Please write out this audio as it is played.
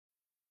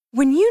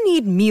When you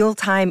need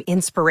mealtime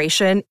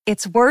inspiration,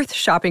 it's worth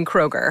shopping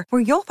Kroger,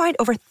 where you'll find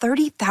over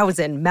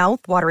 30,000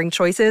 mouth-watering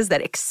choices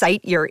that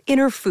excite your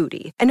inner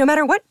foodie. And no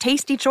matter what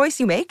tasty choice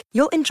you make,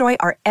 you'll enjoy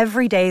our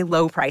everyday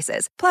low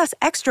prices, plus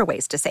extra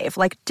ways to save,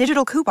 like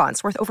digital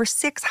coupons worth over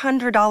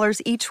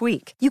 $600 each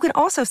week. You can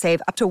also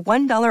save up to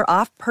 $1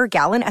 off per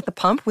gallon at the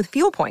pump with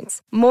fuel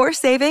points. More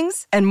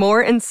savings and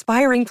more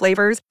inspiring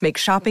flavors make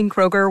shopping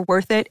Kroger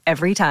worth it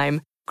every time.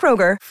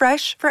 Kroger,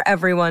 fresh for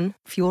everyone.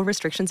 Fuel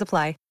restrictions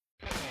apply.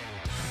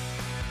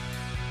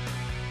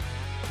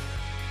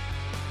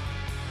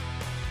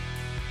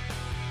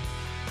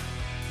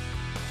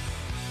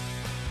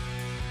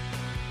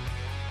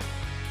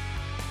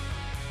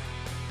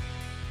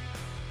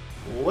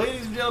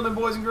 Ladies and gentlemen,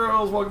 boys and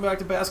girls, welcome back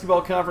to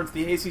Basketball Conference,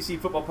 the ACC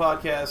Football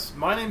Podcast.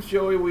 My name's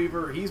Joey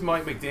Weaver. He's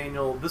Mike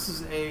McDaniel. This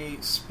is a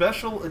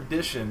special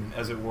edition,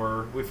 as it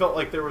were. We felt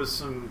like there was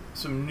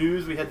some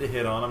news we had to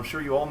hit on. I'm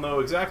sure you all know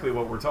exactly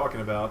what we're talking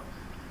about.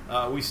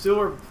 We still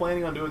are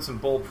planning on doing some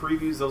bowl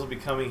previews. Those will be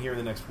coming here in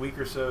the next week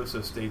or so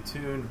stay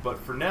tuned. But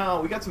for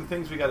now, we got some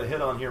things we got to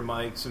hit on here,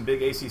 Mike. Some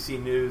big ACC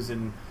news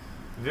in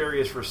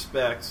various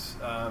respects.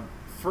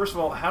 First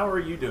of all, how are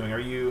you doing?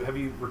 Have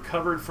you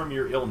recovered from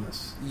your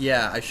illness?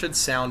 Yeah, I should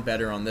sound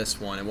better on this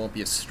one. It won't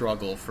be a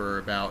struggle for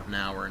about an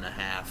hour and a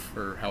half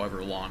or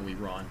however long we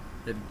run.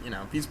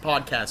 These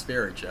podcasts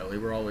vary, Joey.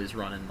 We're always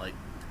running like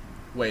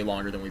way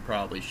longer than we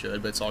probably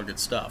should, but it's all good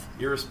stuff.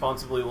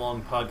 Irresponsibly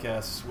Long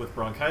Podcasts with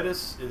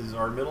Bronchitis is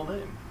our middle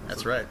name.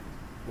 That's right.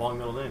 Long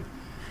middle name.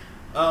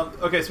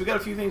 Okay, so we got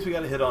a few things we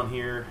got to hit on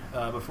here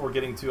before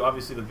getting to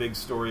obviously the big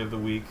story of the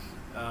week.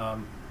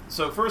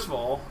 So first of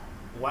all,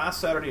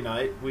 last Saturday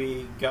night,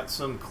 we got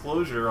some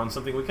closure on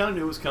something we kind of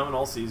knew was coming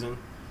all season,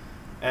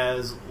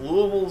 as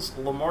Louisville's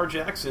Lamar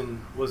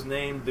Jackson was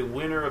named the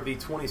winner of the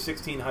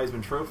 2016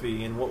 Heisman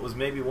Trophy in what was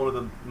maybe one of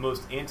the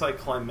most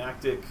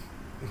anticlimactic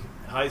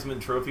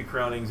Heisman Trophy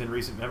crownings in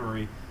recent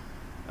memory.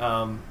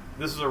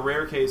 This was a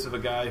rare case of a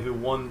guy who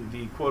won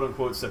the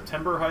quote-unquote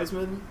September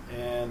Heisman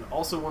and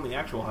also won the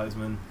actual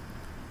Heisman.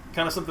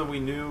 Kind of something we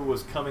knew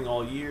was coming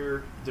all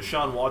year.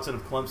 Deshaun Watson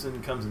of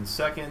Clemson comes in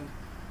second.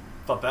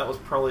 Thought that was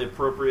probably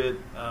appropriate.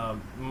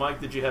 Mike,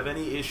 did you have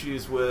any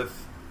issues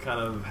with kind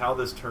of how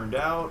this turned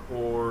out,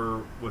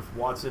 or with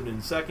Watson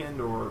in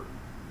second, or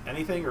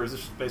anything, or is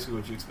this basically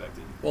what you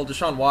expected? Well,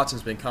 Deshaun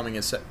Watson's been coming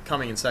in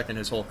second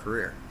his whole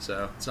career,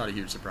 so it's not a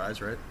huge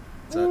surprise, right?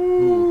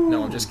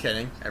 No, I'm just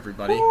kidding,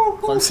 everybody.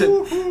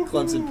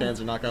 Clemson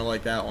fans are not going to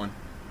like that one.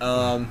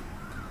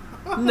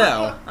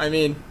 No, I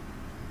mean,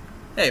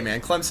 hey man,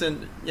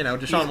 Clemson,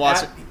 Deshaun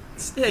Watson.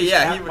 He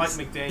was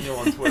Mike McDaniel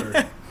on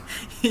Twitter.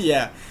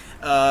 Yeah.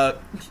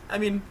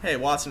 Hey,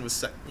 Watson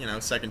was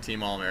second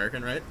team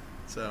All-American, right?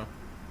 So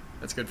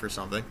that's good for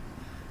something.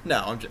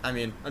 No,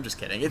 I'm just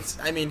kidding. He's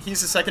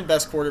the second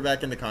best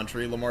quarterback in the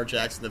country. Lamar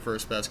Jackson, the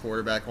first best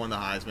quarterback, won the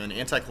Heisman.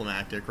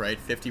 Anticlimactic, right?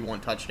 51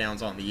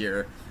 touchdowns on the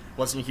year.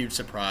 Wasn't a huge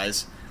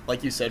surprise.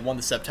 Like you said, won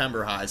the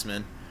September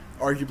Heisman.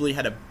 Arguably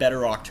had a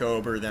better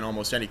October than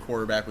almost any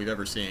quarterback we've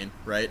ever seen,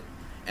 right?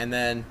 And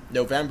then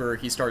November,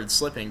 he started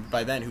slipping.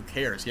 By then, who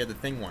cares? He had the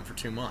thing won for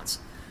 2 months.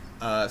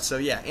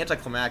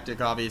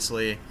 Anticlimactic,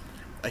 obviously,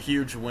 a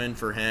huge win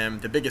for him.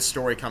 The biggest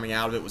story coming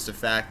out of it was the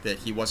fact that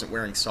he wasn't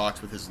wearing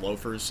socks with his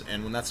loafers,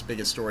 and when that's the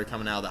biggest story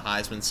coming out of the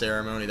Heisman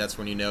ceremony, that's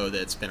when you know that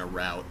it's been a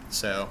rout.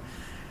 So,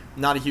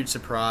 not a huge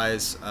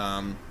surprise.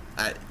 The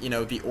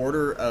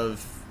order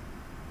of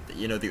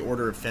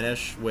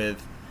finish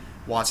with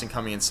Watson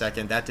coming in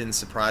second, that didn't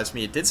surprise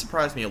me. It did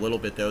surprise me a little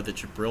bit, though, that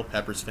Jabril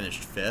Peppers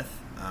finished fifth.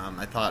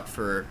 I thought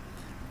for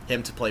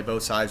him to play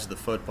both sides of the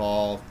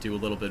football, do a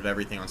little bit of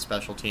everything on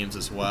special teams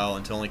as well,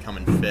 and to only come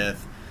in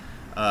fifth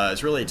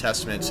is really a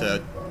testament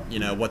to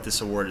what this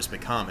award has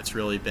become. It's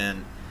really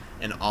been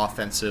an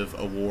offensive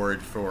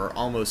award for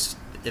almost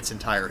its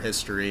entire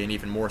history, and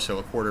even more so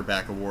a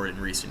quarterback award in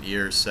recent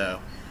years.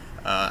 So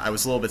I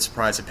was a little bit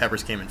surprised that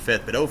Peppers came in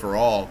fifth, but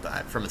overall,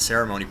 from a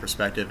ceremony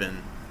perspective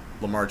and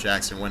Lamar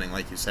Jackson winning,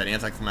 like you said,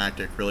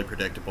 anticlimactic, really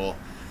predictable,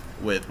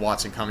 with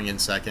Watson coming in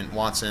second.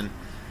 Watson's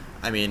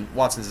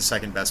the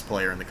second best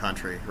player in the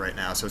country right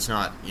now, so it's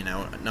not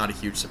a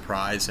huge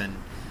surprise. And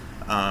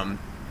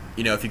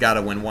if you got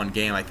to win one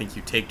game, I think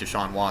you take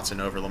Deshaun Watson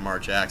over Lamar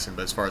Jackson.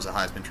 But as far as the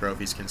Heisman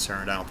Trophy is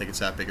concerned, I don't think it's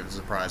that big of a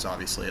surprise.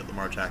 Obviously, that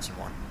Lamar Jackson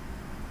won.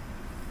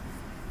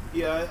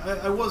 Yeah,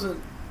 I wasn't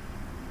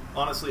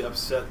honestly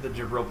upset that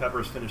Jabril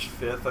Peppers finished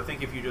fifth. I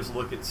think if you just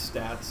look at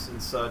stats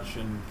and such,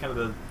 and kind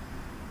of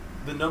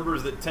the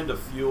numbers that tend to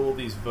fuel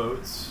these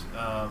votes,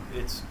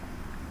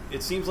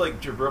 it seems like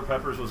Jabril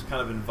Peppers was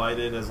kind of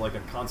invited as like a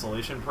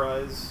consolation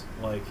prize.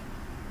 Like,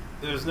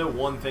 there's no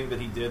one thing that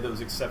he did that was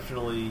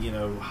exceptionally,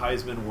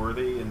 Heisman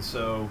worthy. And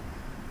so,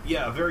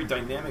 yeah, a very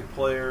dynamic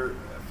player,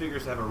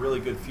 figures to have a really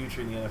good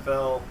future in the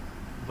NFL,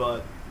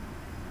 but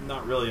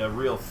not really a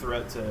real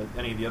threat to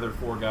any of the other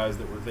four guys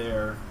that were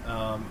there.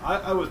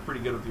 I was pretty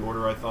good with the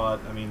order, I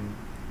thought. I mean,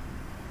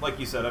 like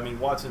you said,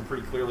 Watson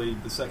pretty clearly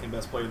the second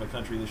best player in the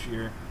country this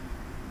year.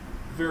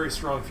 Very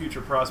strong future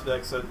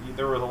prospects.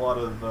 There was a lot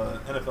of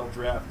NFL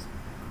draft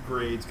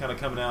grades kind of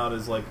coming out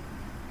as like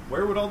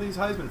where would all these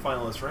Heisman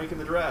finalists rank in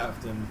the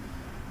draft? And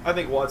I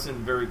think Watson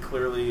very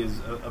clearly is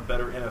a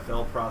better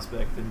NFL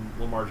prospect than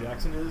Lamar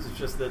Jackson is. It's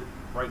just that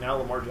right now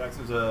Lamar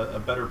Jackson's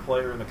a better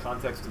player in the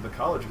context of the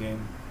college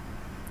game.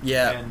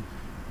 Yeah. And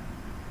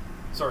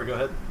sorry, go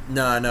ahead.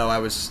 No, I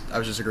was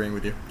just agreeing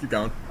with you. Keep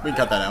going. We can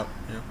cut that out.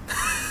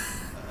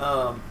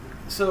 Yeah.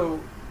 So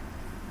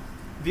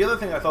the other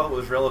thing I thought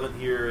was relevant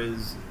here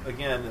is,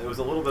 again, it was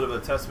a little bit of a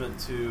testament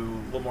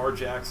to Lamar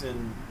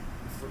Jackson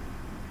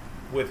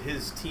with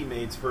his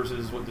teammates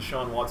versus what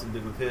Deshaun Watson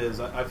did with his.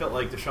 I felt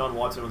like Deshaun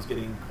Watson was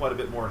getting quite a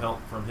bit more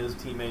help from his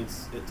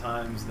teammates at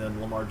times than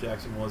Lamar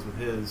Jackson was with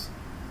his.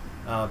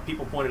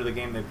 People pointed to the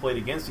game they played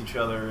against each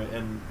other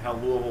and how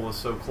Louisville was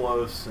so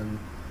close, and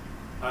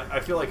I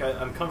feel like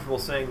I'm comfortable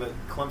saying that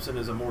Clemson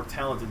is a more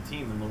talented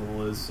team than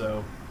Louisville is.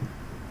 So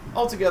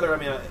altogether, I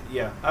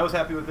mean, I was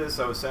happy with this.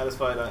 I was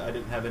satisfied. I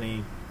didn't have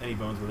any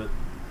bones with it.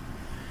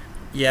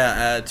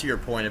 Yeah, to your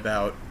point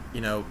about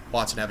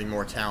Watson having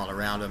more talent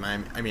around him,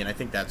 I mean, I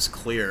think that's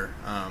clear.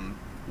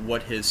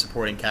 What his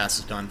supporting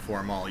cast has done for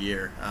him all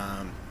year.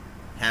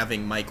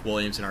 Having Mike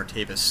Williams and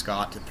Artavis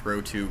Scott to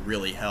throw to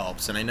really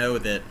helps. And I know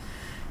that,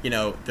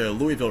 the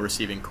Louisville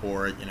receiving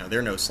core,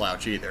 they're no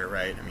slouch either,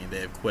 right? I mean, they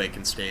have Quick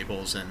and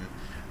Staples and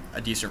a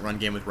decent run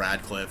game with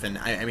Radcliffe. And,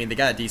 I mean, they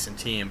got a decent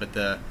team, but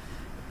the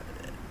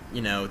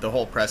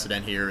whole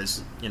precedent here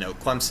is,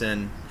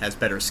 Clemson has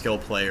better skill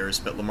players,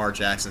 but Lamar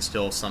Jackson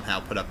still somehow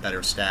put up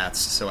better stats.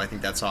 So I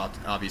think that's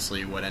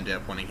obviously what ended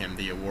up winning him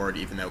the award,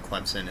 even though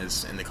Clemson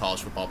is in the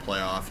college football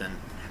playoff and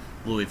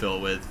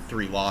Louisville, with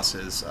 3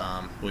 losses,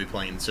 will be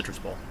playing in the Citrus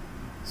Bowl.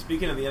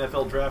 Speaking of the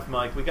NFL draft,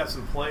 Mike, we got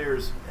some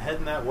players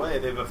heading that way.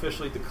 They've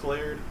officially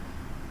declared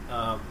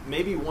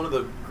maybe one of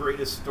the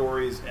greatest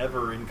stories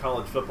ever in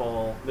college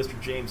football. Mr.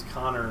 James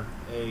Conner,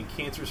 a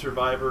cancer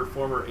survivor,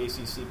 former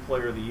ACC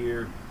Player of the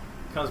Year,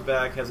 comes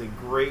back, has a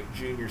great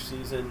junior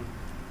season,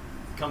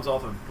 comes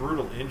off a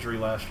brutal injury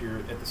last year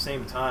at the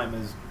same time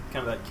as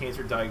kind of that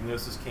cancer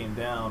diagnosis came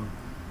down.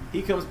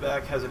 He comes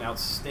back, has an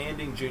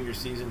outstanding junior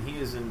season. He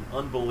is an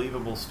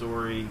unbelievable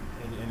story,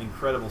 an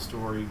incredible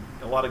story.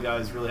 A lot of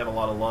guys really have a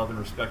lot of love and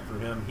respect for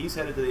him. He's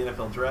headed to the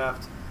NFL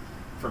draft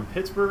from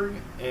Pittsburgh,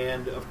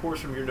 and of course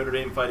from your Notre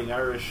Dame Fighting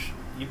Irish.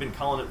 You've been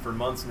calling it for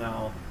months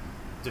now.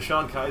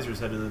 DeShone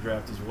Kizer's headed to the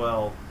draft as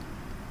well.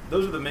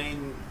 Those are the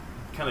main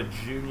kind of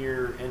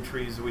junior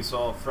entries we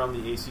saw from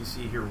the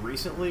ACC here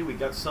recently. We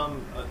got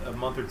some a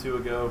month or two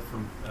ago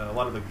from a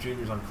lot of the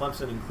juniors on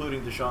Clemson,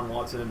 including Deshaun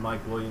Watson and Mike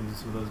Williams and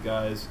some of those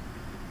guys.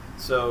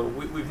 So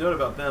we've known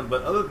about them.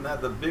 But other than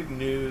that, the big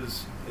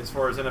news as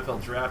far as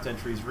NFL draft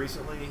entries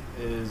recently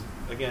is,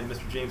 again,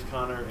 Mr. James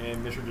Conner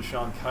and Mr.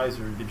 DeShone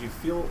Kizer. Did you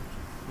feel,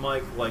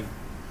 Mike, like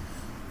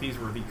these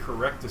were the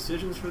correct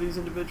decisions for these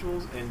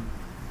individuals? And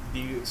do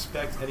you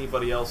expect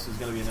anybody else who's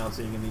going to be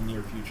announcing in the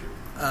near future?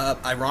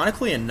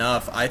 Ironically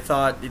enough, I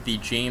thought the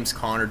James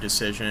Conner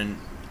decision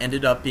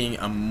ended up being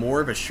a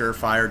more of a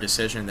surefire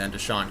decision than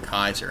DeShone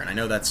Kizer. And I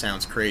know that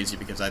sounds crazy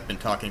because I've been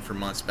talking for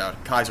months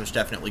about Kizer's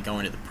definitely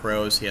going to the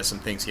pros. He has some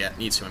things he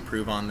needs to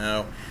improve on,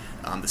 though.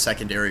 The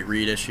secondary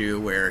read issue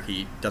where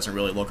he doesn't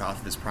really look off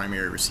of his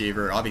primary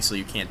receiver. Obviously,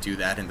 you can't do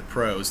that in the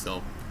pros.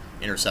 They'll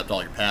intercept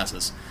all your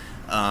passes.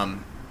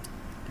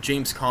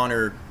 James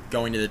Conner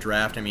going to the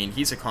draft, I mean,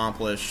 he's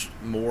accomplished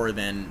more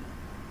than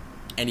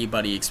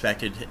anybody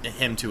expected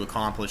him to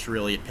accomplish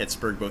really at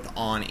Pittsburgh, both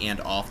on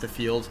and off the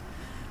field.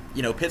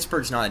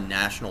 Pittsburgh's not a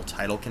national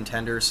title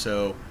contender,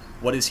 so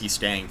what is he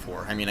staying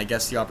for? I mean, I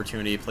guess the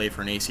opportunity to play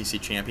for an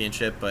ACC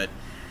championship, but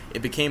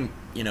it became,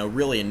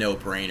 really a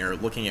no-brainer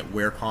looking at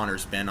where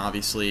Conner's been.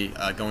 Obviously,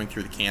 going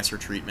through the cancer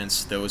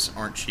treatments, those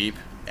aren't cheap,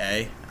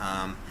 A.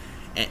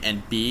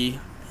 And B,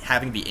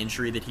 having the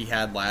injury that he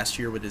had last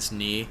year with his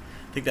knee,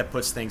 I think that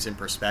puts things in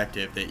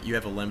perspective that you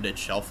have a limited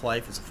shelf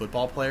life as a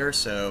football player,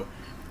 so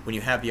when you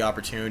have the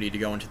opportunity to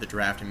go into the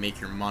draft and make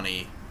your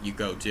money, you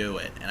go do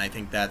it. And I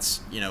think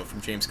that's,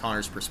 from James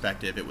Conner's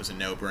perspective, it was a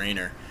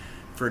no-brainer.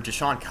 For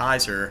DeShone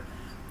Kizer,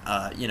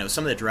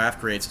 some of the draft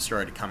grades have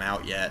started to come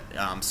out yet.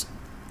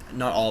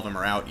 Not all of them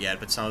are out yet,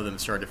 but some of them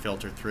have started to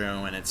filter through,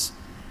 and it's,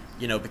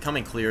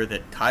 becoming clear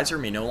that Kizer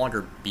may no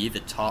longer be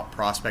the top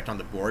prospect on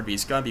the board, but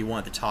he's going to be one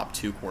of the top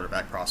 2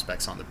 quarterback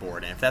prospects on the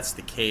board. And if that's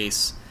the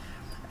case,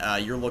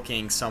 you're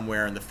looking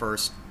somewhere in the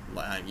first,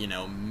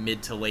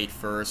 mid to late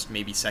first,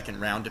 maybe second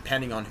round,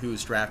 depending on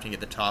who's drafting at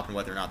the top and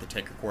whether or not they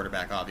take a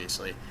quarterback,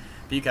 obviously.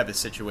 But you could have a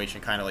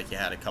situation kind of like you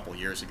had a couple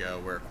years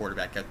ago where a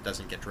quarterback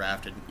doesn't get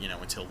drafted,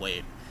 until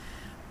late.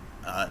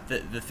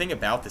 The thing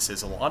about this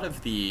is a lot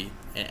of and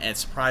it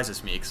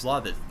surprises me because a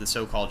lot of the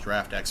so-called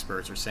draft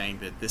experts are saying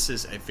that this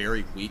is a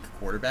very weak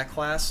quarterback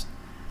class.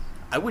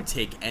 I would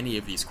take any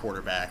of these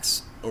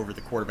quarterbacks over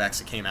the quarterbacks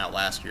that came out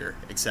last year,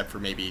 except for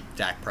maybe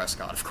Dak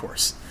Prescott, of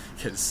course,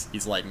 because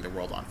he's lighting the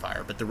world on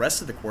fire. But the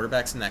rest of the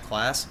quarterbacks in that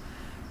class,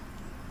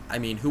 I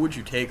mean, who would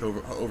you take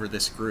over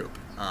this group?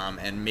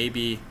 And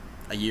maybe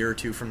a year or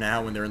two from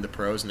now when they're in the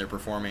pros and they're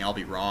performing, I'll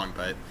be wrong.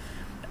 But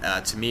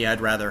to me, I'd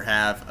rather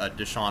have a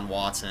Deshaun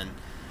Watson,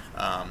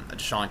 a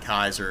DeShone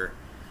Kizer,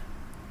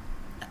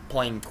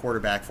 playing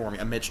quarterback for me,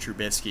 a Mitch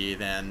Trubisky,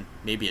 than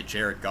maybe a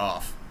Jared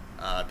Goff.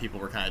 People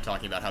were kind of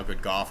talking about how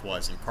good Goff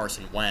was, and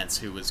Carson Wentz,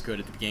 who was good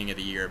at the beginning of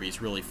the year, but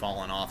he's really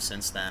fallen off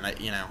since then.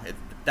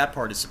 That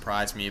part has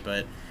surprised me,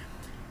 but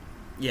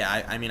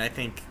yeah, I mean, I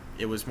think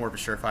it was more of a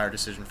surefire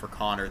decision for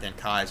Connor than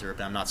Kizer,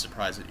 but I'm not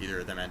surprised that either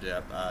of them ended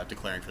up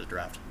declaring for the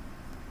draft.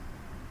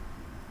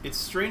 It's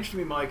strange to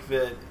me, Mike,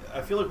 that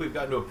I feel like we've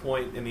gotten to a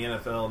point in the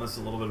NFL, and this is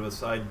a little bit of a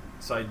side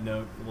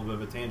note, a little bit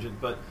of a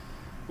tangent, but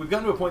we've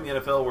gotten to a point in the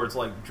NFL where it's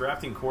like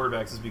drafting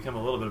quarterbacks has become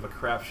a little bit of a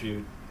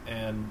crapshoot.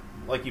 And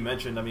like you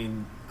mentioned, I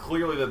mean,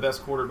 clearly the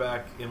best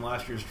quarterback in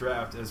last year's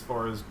draft, as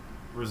far as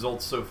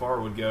results so far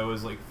would go,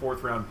 is like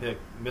 4th-round pick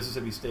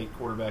Mississippi State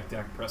quarterback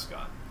Dak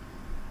Prescott.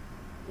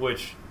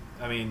 Which,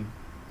 I mean,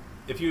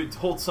 if you had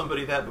told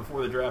somebody that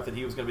before the draft that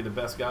he was going to be the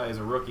best guy as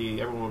a rookie,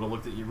 everyone would have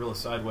looked at you real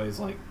sideways,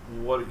 like,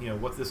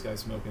 what's this guy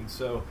smoking?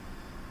 So,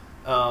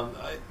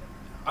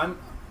 I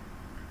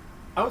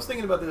was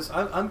thinking about this.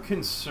 I'm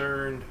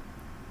concerned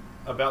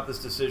about this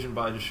decision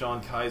by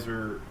DeShone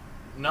Kizer,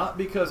 not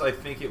because I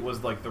think it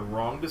was like the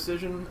wrong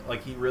decision,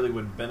 like he really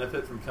would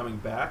benefit from coming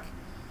back,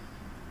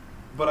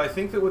 but I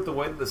think that with the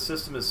way that the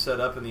system is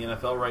set up in the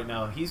NFL right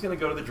now, he's going to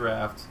go to the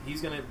draft.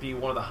 He's going to be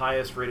one of the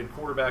highest rated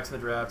quarterbacks in the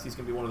draft. He's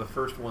going to be one of the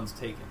first ones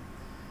taken.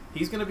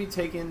 He's going to be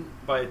taken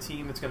by a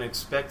team that's going to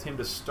expect him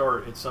to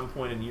start at some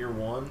point in year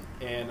one,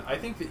 and I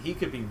think that he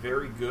could be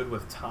very good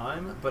with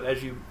time, but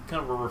as you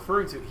kind of were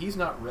referring to, he's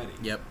not ready.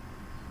 Yep.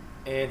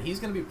 And he's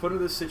going to be put in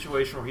this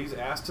situation where he's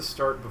asked to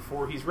start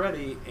before he's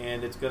ready,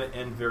 and it's going to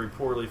end very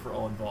poorly for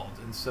all involved.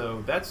 And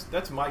so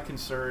that's my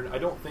concern. I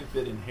don't think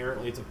that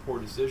inherently it's a poor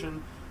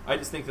decision. I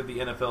just think that the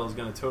NFL is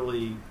going to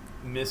totally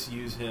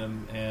misuse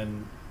him,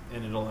 and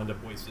it'll end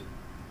up wasted.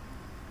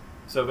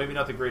 So maybe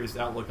not the greatest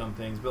outlook on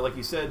things, but like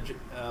you said,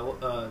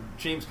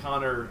 James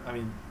Conner, I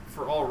mean,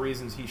 for all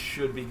reasons, he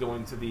should be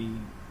going to the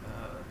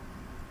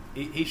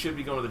he should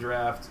be going to the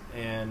draft,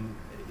 and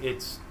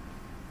it's.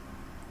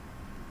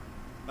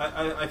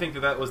 I think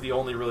that was the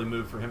only really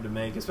move for him to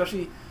make,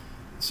 especially.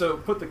 So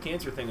put the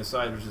cancer thing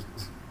aside, which is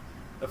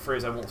a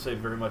phrase I won't say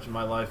very much in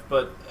my life,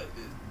 but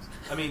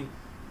I mean,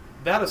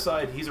 that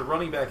aside, he's a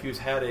running back who's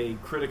had a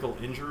critical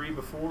injury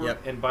before,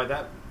 yep. And by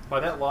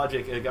that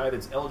logic, a guy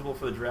that's eligible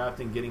for the draft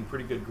and getting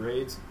pretty good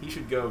grades, he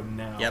should go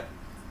now. Yep.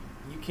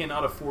 You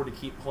cannot afford to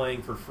keep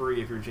playing for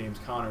free if you're James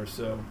Conner.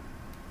 So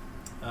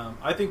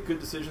I think good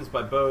decisions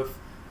by both.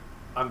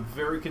 I'm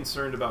very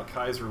concerned about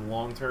Kizer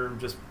long term,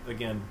 just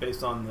again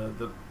based on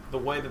the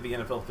way that the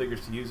NFL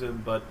figures to use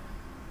him. But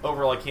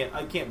overall,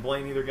 I can't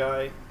blame either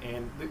guy.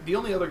 And the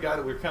only other guy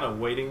that we're kind of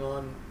waiting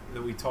on,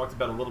 that we talked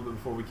about a little bit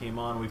before we came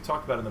on, we've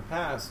talked about in the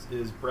past,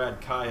 is Brad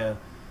Kaaya.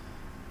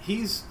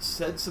 He's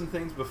said some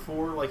things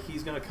before, like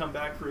he's going to come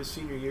back for his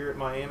senior year at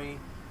Miami.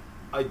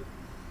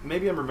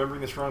 Maybe I'm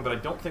remembering this wrong, but I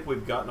don't think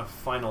we've gotten a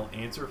final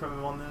answer from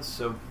him on this,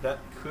 so that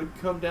could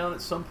come down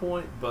at some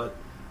point, but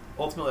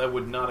ultimately I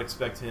would not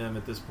expect him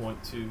at this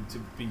point to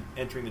be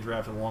entering the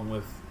draft along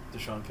with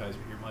DeShone Kizer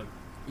here, Mike.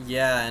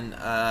 Yeah, and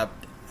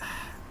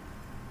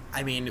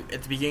I mean,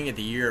 at the beginning of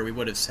the year, we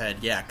would have said,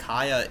 yeah,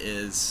 Kaaya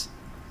is,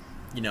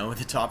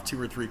 the top 2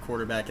 or 3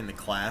 quarterback in the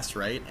class,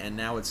 right? And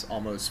now it's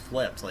almost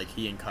flipped. Like,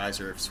 he and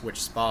Kizer have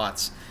switched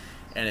spots.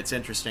 And it's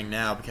interesting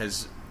now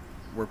because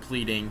we're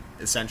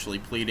essentially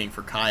pleading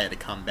for Kaaya to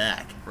come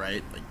back,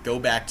 right? Like, go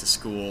back to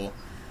school,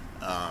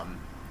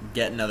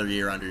 get another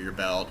year under your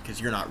belt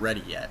because you're not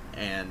ready yet.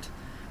 And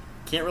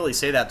can't really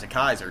say that to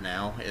Kizer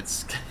now.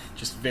 It's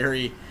just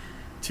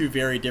two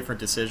very different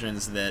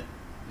decisions that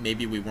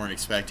maybe we weren't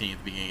expecting at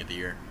the beginning of the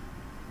year.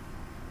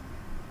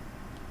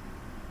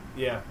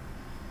 Yeah.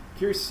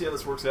 Curious to see how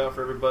this works out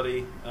for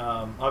everybody.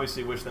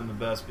 Obviously wish them the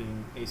best,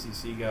 being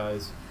ACC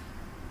guys.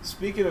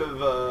 Speaking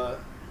of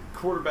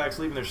quarterbacks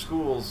leaving their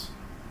schools,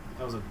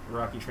 that was a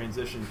rocky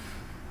transition.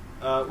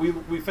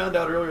 We found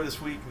out earlier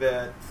this week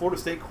that Florida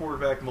State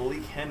quarterback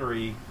Malik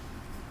Henry,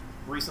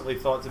 recently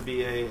thought to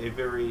be a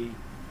very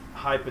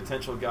high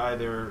potential guy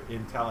there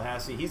in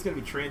Tallahassee. He's going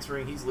to be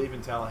transferring. He's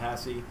leaving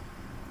Tallahassee.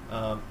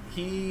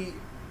 He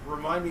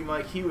reminded me,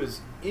 Mike, he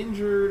was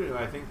injured and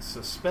I think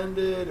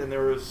suspended, and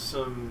there was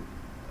some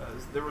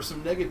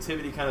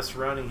negativity kind of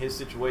surrounding his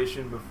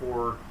situation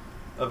before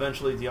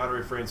eventually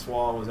DeAndre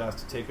Francois was asked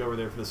to take over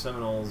there for the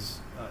Seminoles.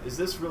 Is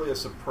this really a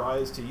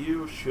surprise to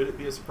you? Should it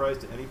be a surprise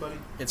to anybody?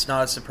 It's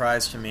not a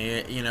surprise to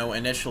me.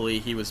 Initially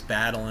he was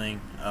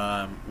battling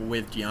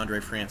with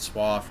DeAndre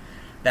Francois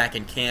back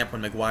in camp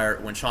when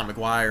Sean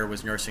McGuire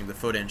was nursing the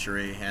foot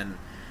injury, and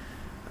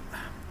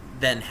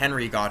then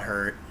Henry got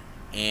hurt,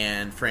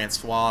 and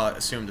Francois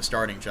assumed the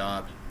starting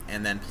job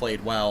and then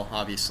played well,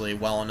 obviously,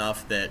 well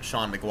enough that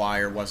Sean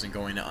McGuire wasn't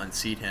going to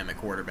unseat him at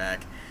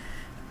quarterback.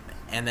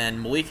 And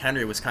then Malik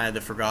Henry was kind of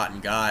the forgotten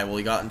guy. Well,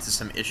 he got into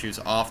some issues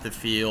off the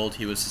field.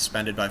 He was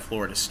suspended by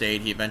Florida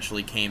State. He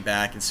eventually came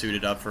back and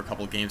suited up for a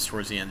couple of games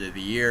towards the end of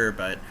the year,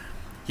 but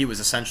he was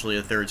essentially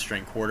a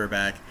third-string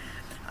quarterback.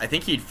 I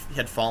think he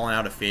had fallen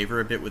out of favor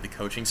a bit with the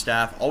coaching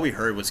staff. All we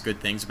heard was good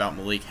things about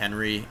Malik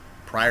Henry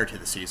prior to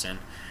the season.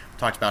 We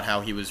talked about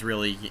how he was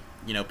really,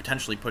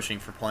 potentially pushing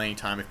for playing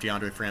time if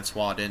DeAndre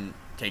Francois didn't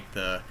take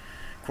the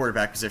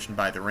quarterback position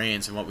by the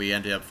reins. And what we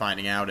ended up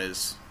finding out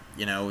is,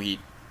 he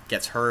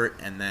gets hurt,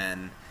 and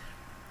then,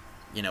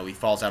 he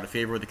falls out of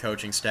favor with the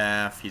coaching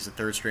staff. He's a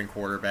third-string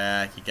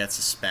quarterback. He gets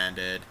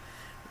suspended.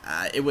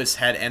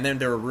 And then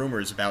there were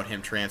rumors about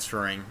him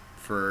transferring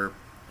for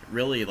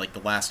really like the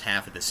last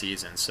half of the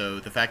season. So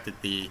the fact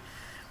that the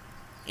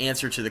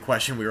answer to the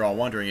question we were all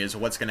wondering is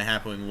what's going to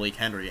happen when Malik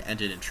Henry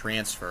ended in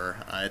transfer.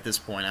 At this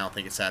point, I don't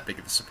think it's that big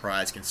of a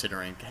surprise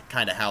considering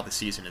kind of how the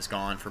season has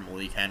gone for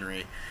Malik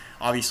Henry.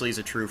 Obviously, he's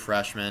a true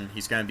freshman.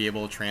 He's going to be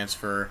able to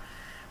transfer,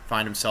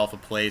 find himself a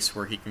place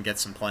where he can get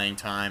some playing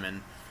time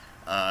and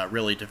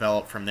really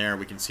develop from there.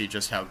 We can see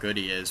just how good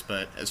he is.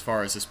 But as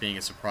far as this being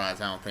a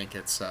surprise, I don't think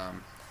it's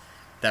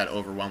that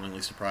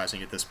overwhelmingly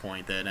surprising at this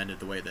point that it ended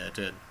the way that it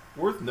did.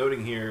 Worth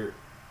noting here,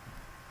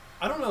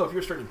 I don't know if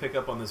you're starting to pick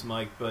up on this,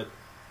 Mike, but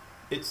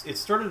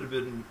it's kind of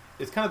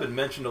been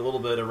mentioned a little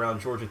bit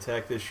around Georgia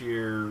Tech this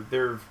year.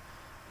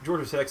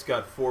 Georgia Tech's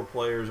got 4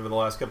 players over the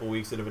last couple of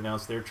weeks that have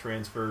announced their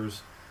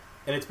transfers,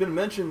 and it's been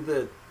mentioned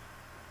that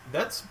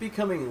that's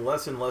becoming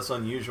less and less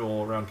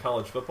unusual around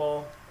college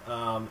football.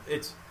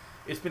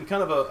 It's been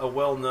kind of a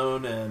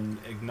well-known and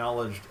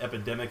acknowledged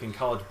epidemic in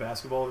college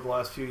basketball over the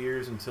last few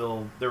years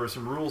until there were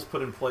some rules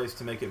put in place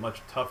to make it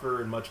much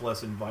tougher and much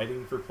less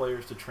inviting for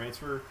players to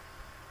transfer.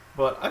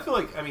 But I feel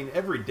like,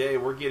 every day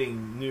we're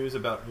getting news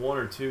about 1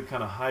 or 2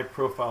 kind of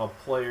high-profile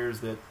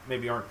players that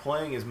maybe aren't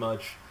playing as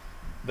much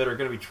that are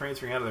going to be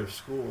transferring out of their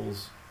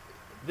schools.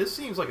 This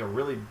seems like a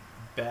really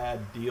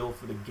bad deal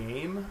for the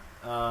game.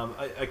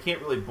 I can't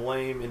really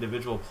blame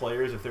individual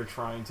players if they're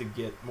trying to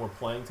get more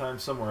playing time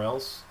somewhere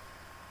else.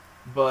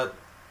 But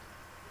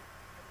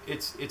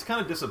it's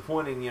kind of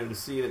disappointing, to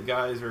see that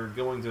guys are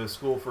going to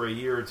school for a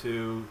year or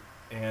 2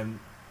 and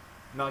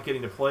not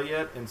getting to play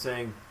yet and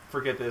saying,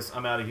 forget this,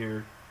 I'm out of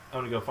here. I'm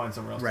going to go find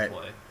somewhere else to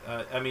play.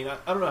 I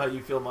don't know how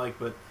you feel, Mike,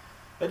 but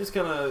that just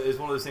kind of is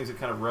one of those things that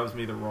kind of rubs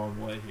me the wrong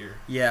way here.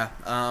 Yeah.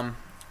 I'm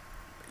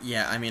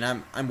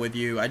with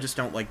you. I just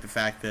don't like the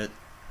fact that,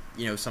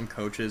 some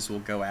coaches will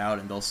go out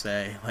and they'll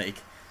say, like,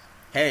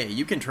 hey,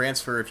 you can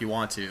transfer if you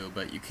want to,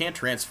 but you can't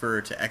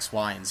transfer to X,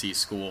 Y, and Z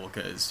school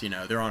because,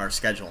 they're on our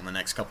schedule in the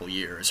next couple of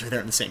years or they're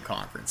in the same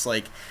conference.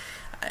 Like,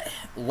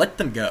 let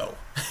them go.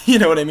 You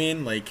know what I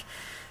mean? Like,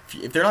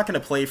 if they're not going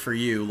to play for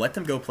you, let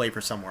them go play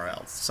for someone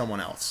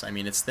else.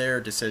 It's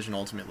their decision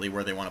ultimately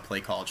where they want to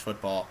play college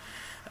football.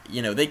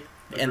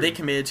 They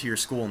committed to your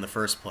school in the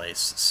first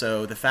place.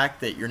 So the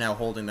fact that you're now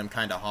holding them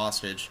kind of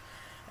hostage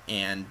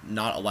and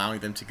not allowing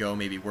them to go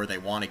maybe where they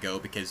want to go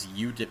because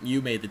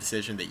you made the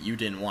decision that you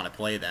didn't want to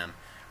play them,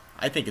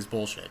 I think is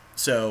bullshit.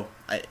 So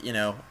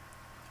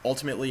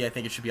ultimately I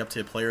think it should be up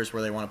to players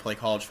where they want to play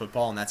college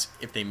football, and that's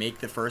if they make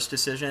the first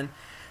decision.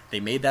 They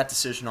made that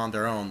decision on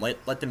their own.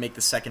 Let them make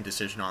the second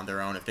decision on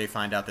their own. If they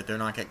find out that they're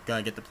not going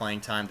to get the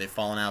playing time, they've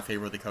fallen out of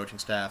favor with the coaching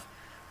staff,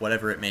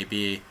 whatever it may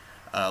be,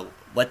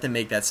 let them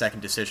make that second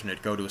decision to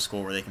go to a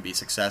school where they can be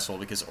successful,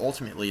 because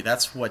ultimately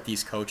that's what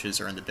these coaches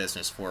are in the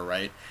business for,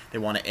 right? They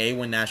want to A,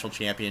 win national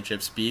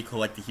championships, B,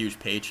 collect a huge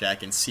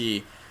paycheck, and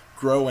C,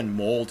 grow and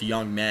mold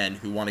young men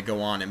who want to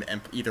go on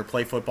and either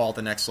play football at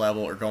the next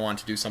level or go on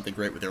to do something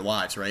great with their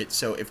lives, right?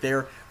 So if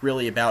they're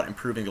really about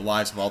improving the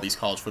lives of all these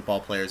college football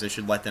players, they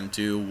should let them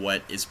do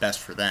what is best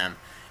for them.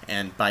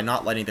 And by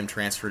not letting them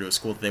transfer to a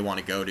school that they want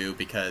to go to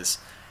because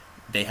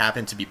they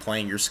happen to be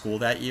playing your school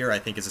that year, I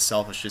think is a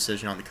selfish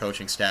decision on the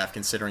coaching staff,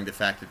 considering the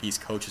fact that these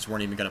coaches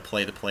weren't even going to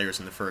play the players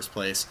in the first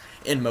place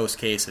in most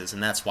cases,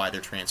 and that's why they're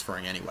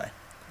transferring anyway.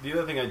 The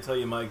other thing I'd tell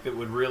you, Mike, that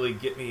would really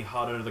get me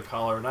hot under the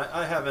collar, and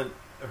I haven't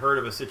heard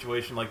of a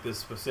situation like this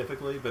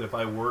specifically, but if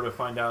I were to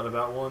find out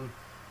about one,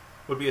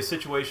 would be a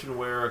situation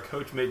where a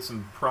coach made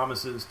some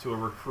promises to a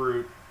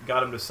recruit,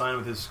 got him to sign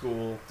with his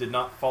school, did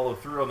not follow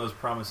through on those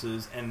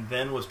promises, and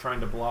then was trying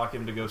to block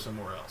him to go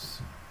somewhere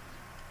else.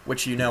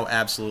 Which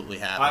absolutely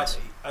happens.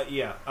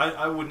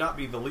 I would not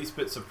be the least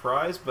bit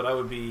surprised, but I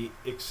would be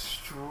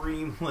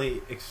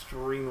extremely,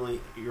 extremely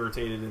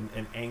irritated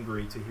and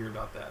angry to hear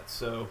about that.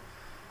 So,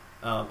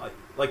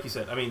 like you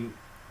said,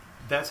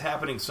 that's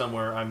happening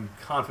somewhere. I'm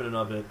confident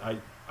of it.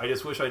 I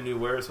just wish I knew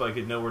where so I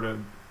could know where to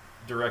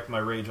direct my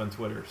rage on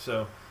Twitter.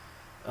 So,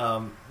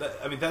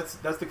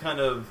 that's the kind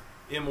of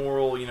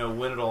immoral,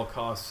 win at all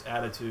costs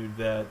attitude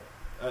that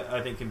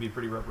I think can be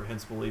pretty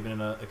reprehensible even in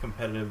a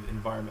competitive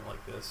environment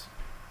like this.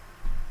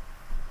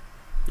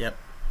 Yep,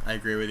 I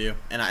agree with you.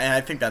 And I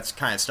think that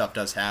kind of stuff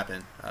does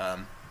happen,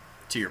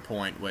 to your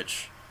point,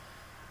 which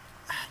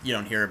you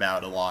don't hear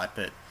about a lot,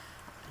 but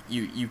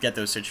you get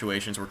those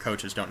situations where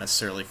coaches don't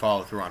necessarily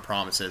follow through on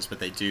promises, but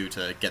they do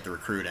to get the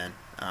recruit in.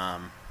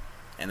 And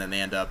then they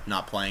end up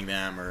not playing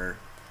them or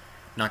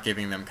not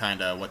giving them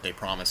kind of what they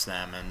promised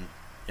them, and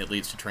it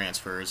leads to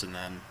transfers, and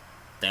then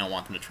they don't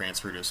want them to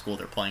transfer to a school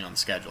they're playing on the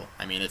schedule.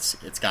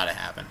 It's got to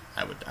happen,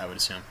 I would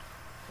assume.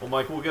 Well,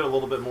 Mike, we'll get a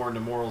little bit more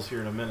into morals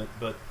here in a minute,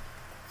 but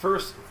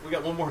first, we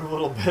got one more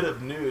little bit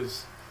of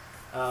news.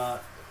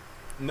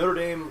 Notre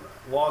Dame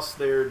lost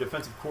their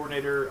defensive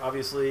coordinator,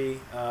 obviously,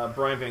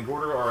 Brian Van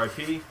Gorder,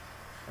 RIP.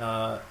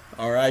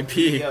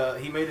 R.I.P.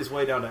 He made his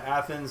way down to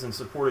Athens and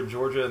supported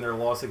Georgia in their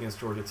loss against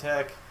Georgia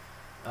Tech.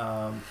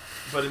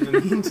 But in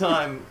the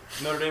meantime,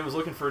 Notre Dame was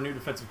looking for a new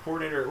defensive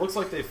coordinator. It looks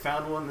like they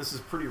found one. This is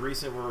pretty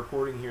recent. We're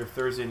recording here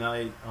Thursday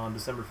night on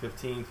December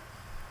 15th.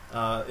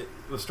 It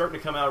was starting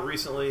to come out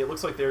recently. It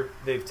looks like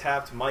they've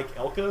tapped Mike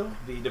Elko,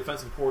 the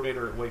defensive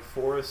coordinator at Wake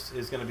Forest,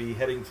 is going to be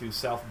heading to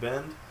South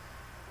Bend.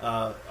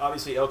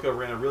 Obviously, Elko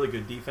ran a really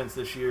good defense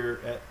this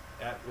year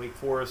at Wake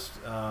Forest.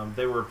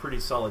 They were a pretty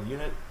solid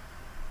unit.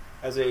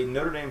 As a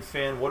Notre Dame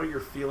fan, what are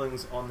your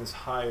feelings on this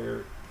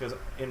hire? Because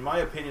in my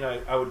opinion,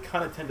 I would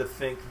kind of tend to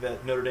think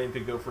that Notre Dame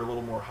could go for a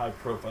little more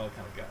high-profile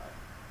kind of guy.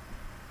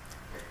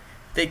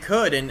 They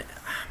could,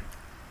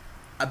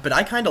 but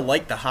I kind of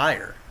like the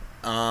hire.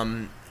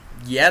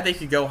 Yeah, they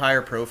could go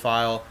higher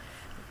profile.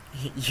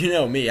 You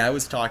know me, I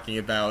was talking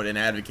about and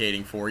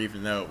advocating for,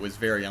 even though it was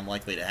very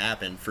unlikely to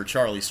happen, for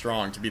Charlie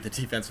Strong to be the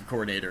defensive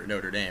coordinator at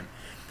Notre Dame.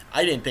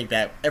 I didn't think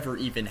that ever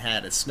even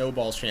had a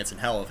snowball's chance in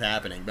hell of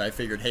happening, but I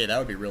figured, hey, that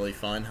would be really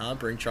fun, huh?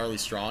 Bring Charlie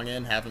Strong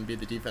in, have him be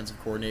the defensive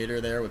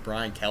coordinator there with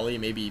Brian Kelly,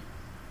 maybe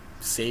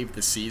save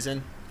the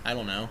season. I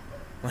don't know.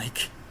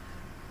 Like,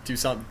 do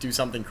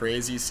something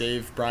crazy,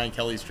 save Brian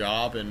Kelly's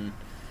job, and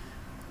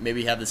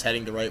maybe have this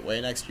heading the right way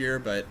next year.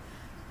 But,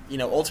 you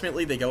know,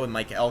 ultimately they go with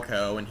Mike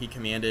Elko, and he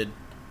commanded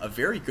a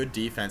very good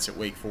defense at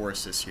Wake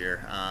Forest this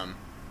year.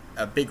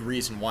 A big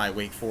reason why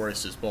Wake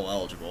Forest is bowl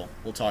eligible.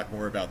 We'll talk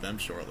more about them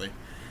shortly.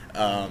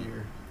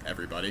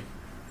 Everybody,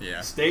 yeah.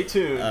 Stay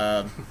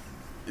tuned.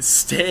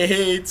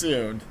 Stay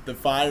tuned. The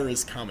fire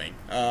is coming.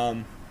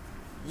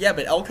 Yeah,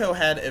 but Elko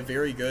had a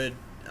very good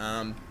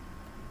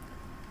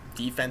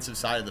defensive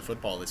side of the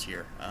football this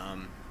year.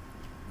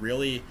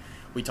 Really,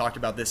 we talked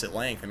about this at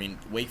length. I mean,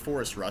 Wake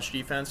Forest rush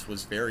defense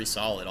was very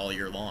solid all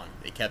year long.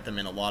 They kept them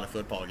in a lot of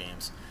football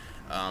games.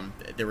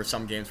 There were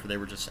some games where they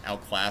were just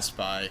outclassed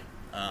by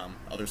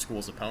other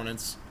schools'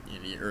 opponents,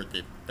 or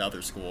the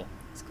other school.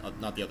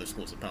 Not the other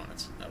school's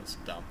opponents. That was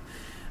dumb.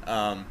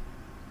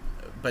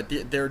 But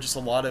there are just a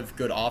lot of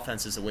good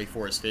offenses that Wake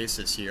Forest faced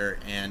this year,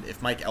 and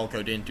if Mike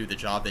Elko didn't do the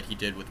job that he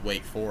did with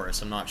Wake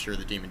Forest, I'm not sure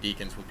the Demon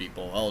Deacons would be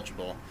bowl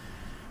eligible.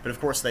 But of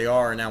course they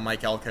are, and now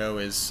Mike Elko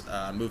is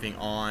moving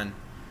on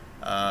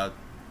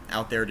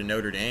out there to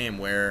Notre Dame,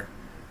 where,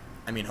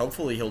 I mean,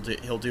 hopefully he'll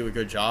do a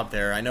good job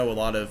there. I know a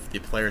lot of the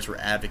players were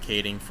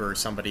advocating for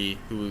somebody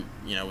who,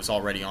 you know, was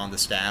already on the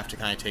staff to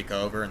kind of take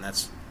over, and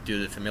that's due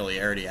to the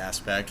familiarity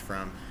aspect.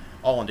 From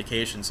all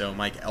indications, though,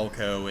 Mike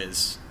Elko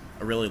is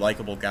a really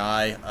likable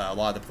guy. A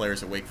lot of the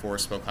players at Wake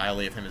Forest spoke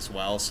highly of him as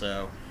well,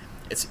 so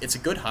it's a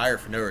good hire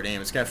for Notre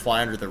Dame. It's going to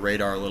fly under the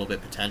radar a little bit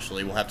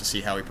potentially. We'll have to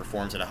see how he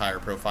performs at a higher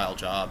profile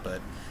job,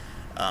 but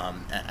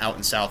out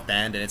in South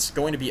Bend, and it's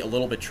going to be a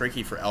little bit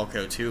tricky for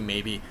Elko too,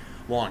 maybe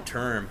long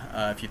term.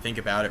 If you think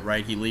about it,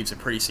 right, he leaves a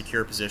pretty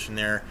secure position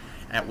there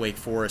at Wake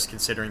Forest,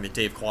 considering that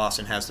Dave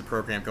Clawson has the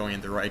program going in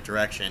the right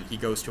direction. He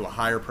goes to a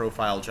higher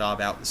profile job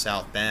out in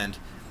South Bend.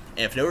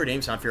 And if Notre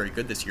Dame's not very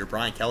good this year,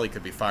 Brian Kelly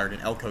could be fired and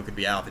Elko could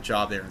be out of the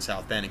job there in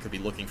South Bend and could be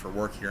looking for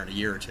work here in a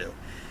year or two.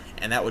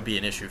 And that would be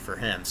an issue for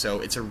him. So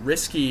it's a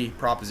risky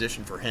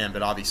proposition for him,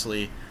 but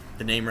obviously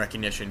the name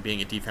recognition,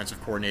 being a defensive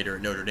coordinator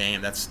at Notre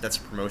Dame, that's a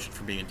promotion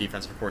from being a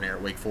defensive coordinator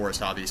at Wake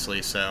Forest,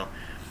 obviously. So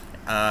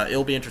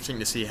it'll be interesting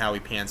to see how he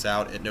pans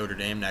out at Notre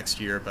Dame next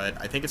year, but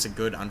I think it's a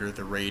good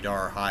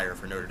under-the-radar hire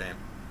for Notre Dame.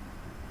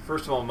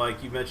 First of all,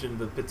 Mike, you mentioned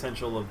the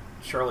potential of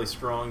Charlie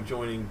Strong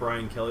joining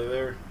Brian Kelly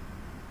there.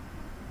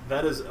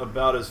 That is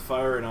about as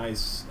fire and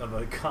ice of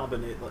a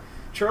combination.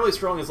 Charlie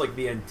Strong is like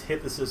the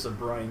antithesis of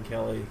Brian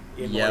Kelly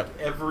in like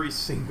every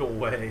single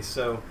way.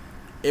 So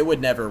it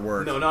would never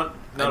work. No, not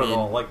at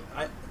all. Like,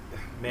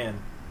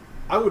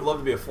 I would love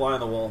to be a fly on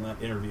the wall in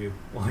that interview.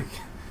 Like,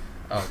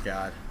 oh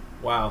God.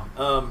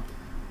 Wow.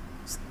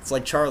 It's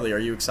like, Charlie, are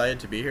you excited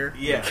to be here?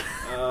 Yeah.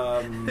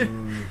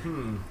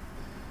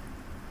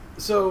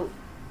 So,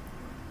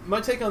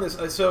 my take on this.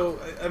 So,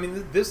 I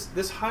mean,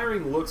 this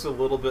hiring looks a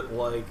little bit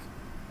like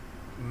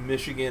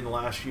Michigan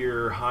last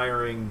year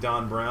hiring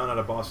Don Brown out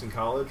of Boston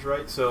College,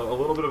 right? So, a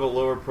little bit of a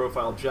lower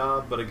profile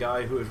job, but a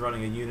guy who was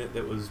running a unit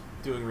that was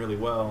doing really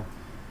well.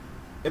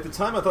 At the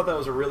time, I thought that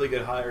was a really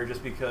good hire,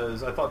 just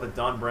because I thought that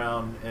Don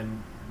Brown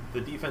and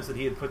the defense that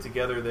he had put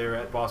together there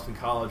at Boston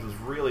College was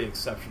really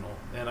exceptional,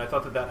 and I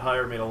thought that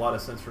hire made a lot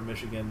of sense for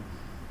Michigan.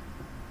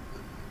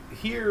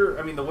 Here,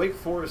 I mean, the Wake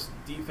Forest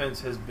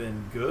defense has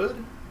been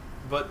good,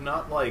 but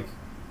not like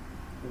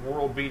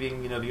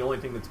world-beating, the only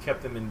thing that's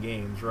kept them in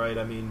games, right?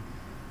 I mean,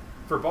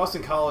 for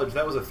Boston College,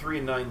 that was a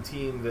 3-9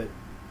 team that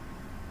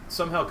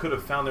somehow could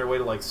have found their way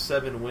to like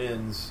 7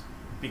 wins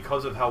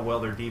because of how well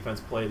their defense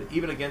played,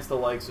 even against the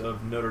likes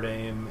of Notre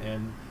Dame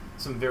and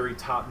some very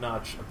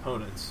top-notch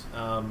opponents.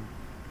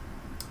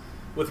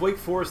 With Wake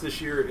Forest this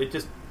year,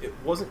 it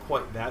wasn't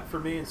quite that for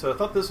me, and so I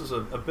thought this was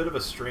a bit of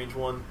a strange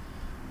one.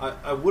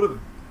 I would have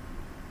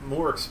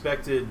more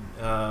expected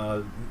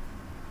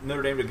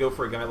Notre Dame to go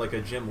for a guy like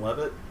a Jim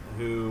Leavitt,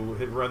 who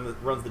had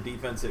runs the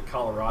defense at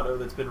Colorado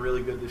that's been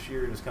really good this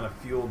year and has kind of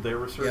fueled their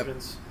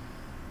resurgence.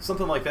 Yep.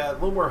 Something like that. A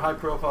little more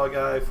high-profile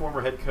guy,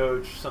 former head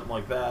coach, something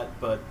like that.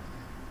 But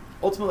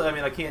ultimately, I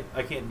mean,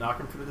 I can't knock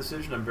him for the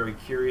decision. I'm very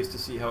curious to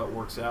see how it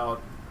works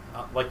out.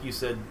 Like you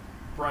said,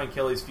 Brian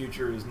Kelly's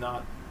future is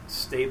not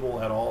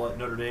stable at all at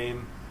Notre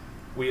Dame.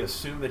 We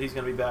assume that he's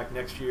going to be back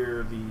next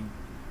year.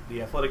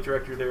 The athletic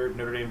director there at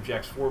Notre Dame,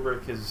 Jack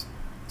Swarbrick, has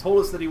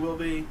told us that he will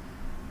be,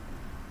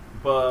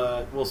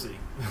 but we'll see.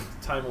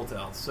 Time will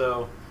tell.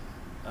 So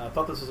I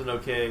thought this was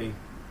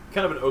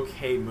kind of an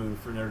okay move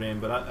for Notre Dame,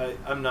 but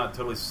I'm not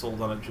totally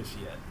sold on it just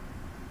yet.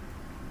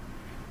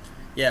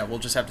 Yeah, we'll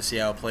just have to see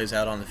how it plays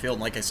out on the field.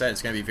 And like I said,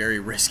 it's going to be a very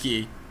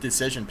risky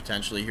decision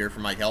potentially here for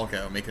Mike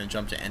Elko, making a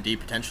jump to ND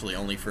potentially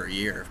only for a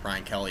year if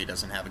Brian Kelly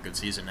doesn't have a good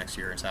season next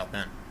year in South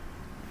Bend.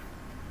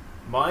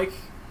 Mike,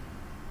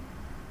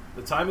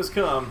 the time has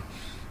come.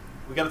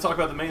 We got to talk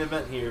about the main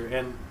event here,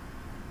 and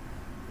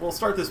we'll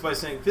start this by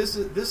saying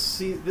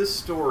this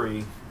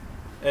story,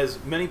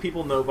 as many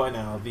people know by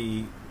now,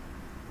 the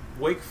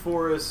Wake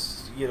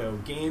Forest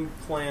game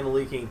plan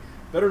leaking,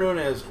 better known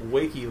as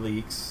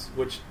WakyLeaks,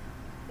 which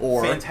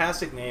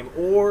fantastic name,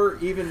 or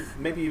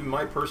maybe even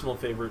my personal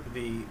favorite,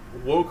 the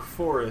Woke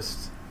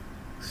Forest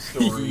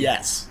story.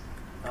 Yes.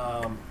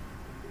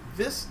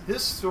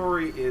 This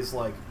story is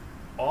like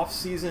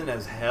off-season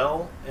as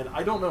hell, and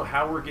I don't know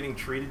how we're getting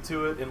treated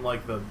to it in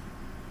like the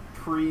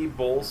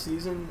pre-bowl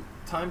season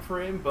time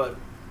frame, but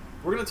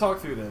we're going to talk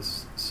through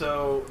this.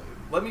 So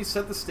let me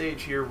set the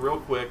stage here real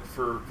quick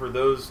for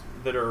those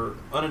that are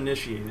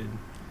uninitiated.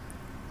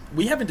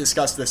 We haven't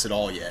discussed this at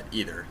all yet,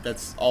 either.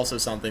 That's also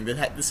something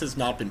that this has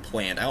not been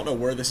planned. I don't know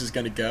where this is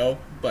going to go,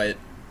 but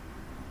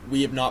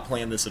we have not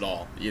planned this at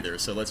all, either.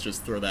 So let's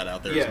just throw that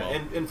out there as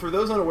well. And for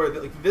those unaware,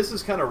 this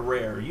is kind of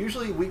rare.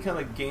 Usually we kind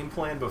of game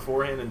plan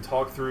beforehand and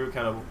talk through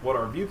kind of what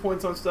our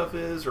viewpoints on stuff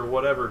is or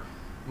whatever.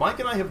 Mike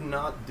and I have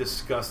not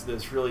discussed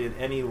this really in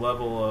any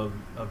level of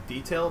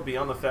detail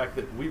beyond the fact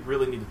that we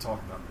really need to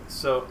talk about this.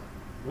 So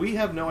we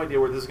have no idea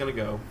where this is going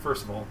to go,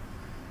 first of all.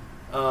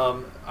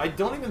 I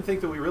don't even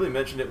think that we really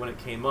mentioned it when it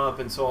came up,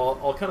 and so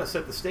I'll kind of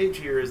set the stage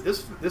here. Is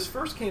this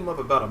first came up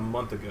about a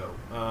month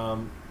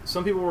ago.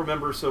 Some people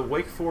remember, so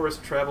Wake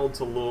Forest traveled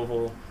to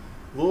Louisville.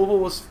 Louisville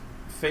was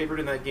favored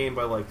in that game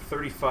by like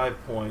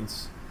 35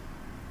 points.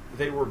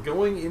 They were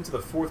going into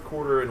the fourth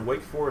quarter, and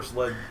Wake Forest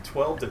led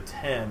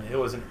 12-10. It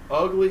was an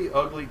ugly,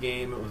 ugly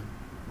game. It was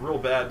real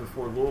bad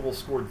before Louisville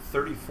scored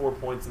 34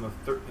 points in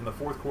the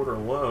fourth quarter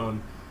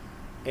alone,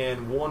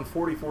 and won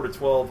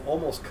 44-12,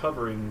 almost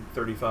covering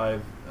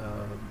 35.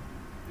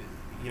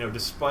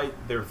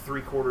 Despite their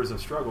 3 quarters of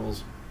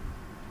struggles.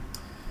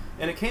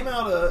 And it came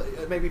out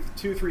maybe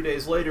 2-3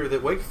 days later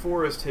that Wake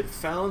Forest had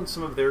found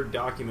some of their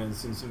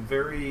documents in some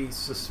very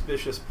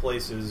suspicious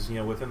places,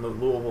 within the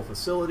Louisville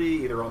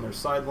facility, either on their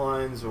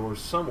sidelines or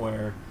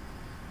somewhere.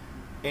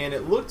 And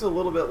it looked a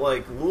little bit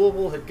like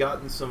Louisville had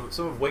gotten some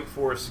of Wake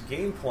Forest's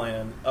game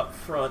plan up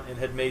front and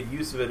had made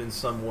use of it in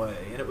some way.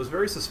 And it was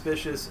very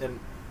suspicious. And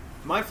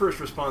my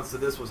first response to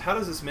this was, how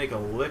does this make a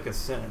lick of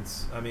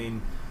sense? I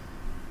mean,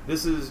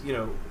 this is,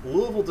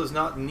 Louisville does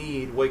not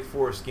need Wake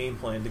Forest game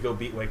plan to go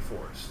beat Wake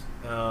Forest.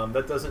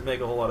 That doesn't make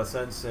a whole lot of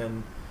sense.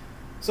 And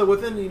so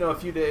within, a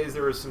few days,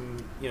 there was some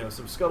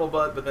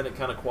scuttlebutt, but then it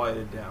kind of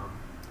quieted down.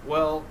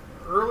 Well,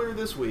 earlier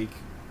this week,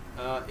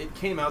 it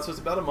came out, so it's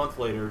about a month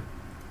later.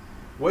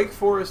 Wake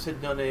Forest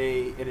had done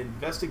an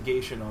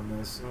investigation on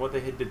this, and what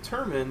they had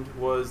determined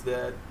was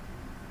that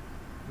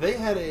they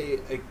had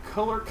a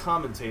color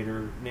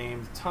commentator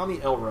named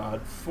Tommy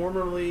Elrod,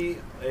 formerly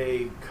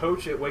a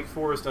coach at Wake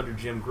Forest under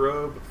Jim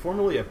Grobe,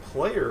 formerly a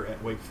player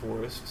at Wake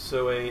Forest,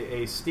 so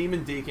a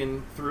Steeman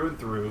Deacon through and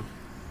through.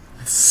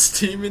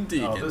 Steeman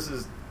Deacon. Oh, this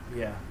is,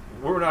 yeah.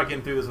 We're not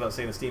getting through this without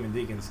saying the Steeman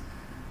Deacons.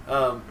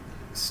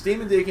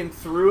 Steeman Deacon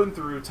through and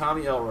through,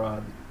 Tommy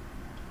Elrod.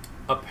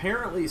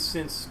 Apparently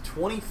since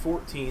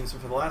 2014, so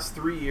for the last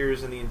 3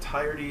 years in the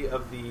entirety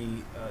of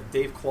the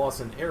Dave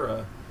Clawson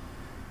era,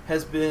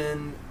 has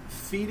been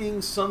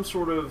feeding some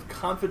sort of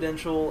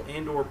confidential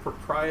and or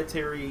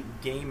proprietary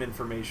game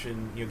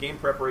information, game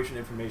preparation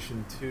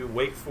information to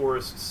Wake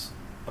Forest's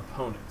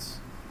opponents.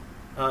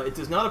 It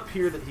does not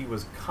appear that he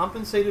was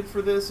compensated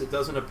for this. It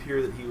doesn't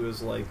appear that he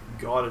was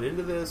godded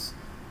into this.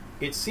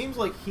 It seems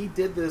like he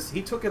did this,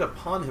 he took it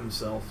upon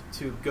himself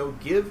to go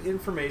give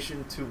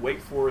information to Wake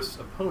Forest's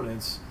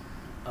opponents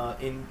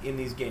in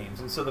these games.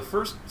 And so the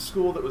first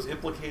school that was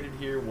implicated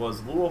here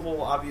was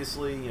Louisville,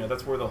 obviously.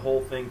 That's where the whole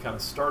thing kind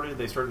of started.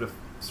 They started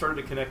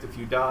to connect a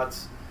few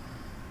dots.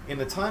 In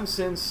the time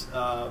since,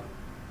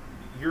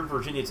 your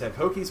Virginia Tech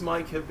Hokies,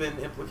 Mike, have been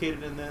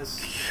implicated in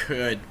this.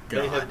 Good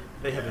God.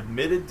 They have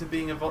admitted to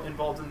being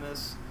involved in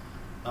this.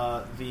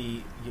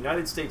 The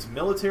United States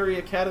Military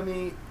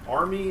Academy,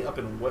 Army up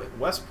in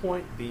West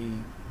Point, the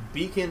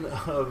beacon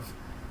of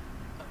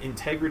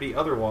integrity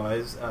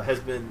otherwise, has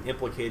been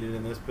implicated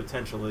in this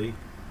potentially.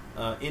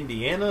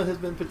 Indiana has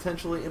been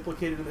potentially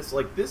implicated in this.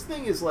 This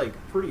thing is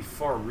pretty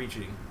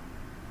far-reaching.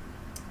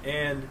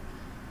 And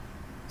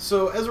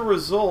so as a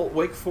result,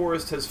 Wake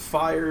Forest has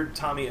fired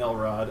Tommy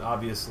Elrod,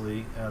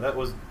 obviously. That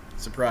was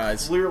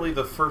surprise. Clearly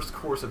the first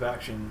course of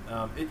action.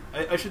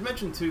 I should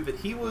mention, too, that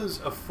he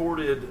was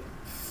afforded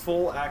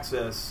full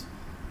access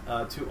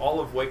to all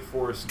of Wake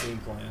Forest game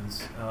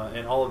plans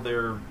and all of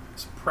their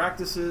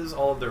practices,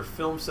 all of their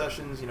film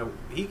sessions.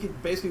 He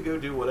could basically go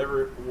do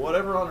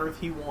whatever on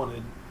earth he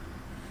wanted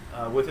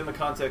within the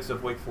context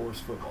of Wake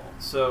Forest football.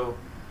 So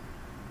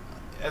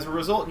as a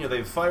result,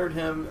 they've fired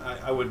him.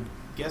 I would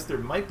guess there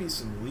might be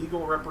some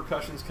legal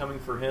repercussions coming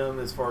for him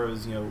as far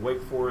as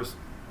Wake Forest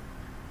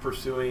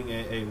pursuing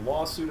a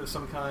lawsuit of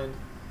some kind.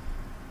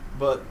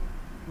 But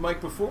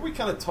Mike, before we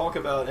kind of talk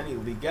about any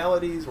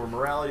legalities or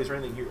moralities or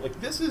anything here,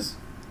 this is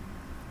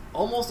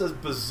almost as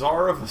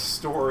bizarre of a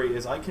story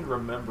as I can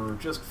remember,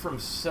 just from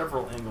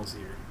several angles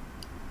here.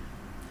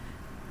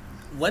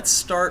 Let's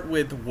start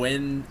with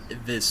when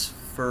this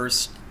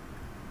first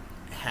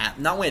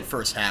not when it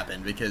first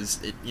happened, because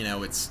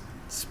it's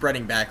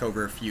spreading back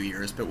over a few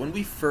years, but when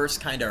we first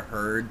kind of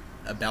heard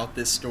about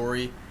this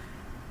story,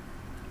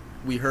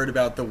 we heard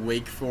about the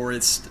Wake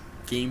Forest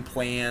game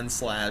plan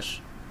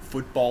 /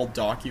 football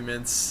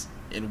documents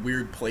in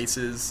weird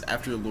places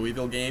after the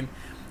Louisville game.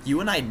 You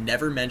and I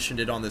never mentioned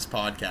it on this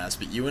podcast,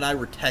 but you and I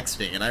were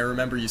texting, and I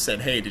remember you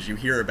said, "Hey, did you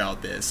hear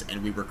about this?"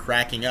 And we were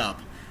cracking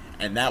up,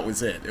 and that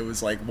was it. It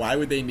was like, why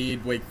would they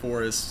need Wake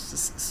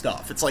Forest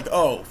stuff? It's like,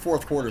 oh,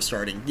 fourth quarter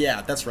starting.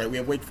 Yeah, that's right, we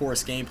have Wake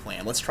Forest game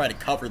plan. Let's try to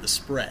cover the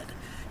spread,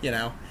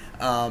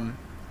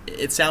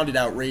 It sounded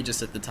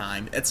outrageous at the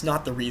time. It's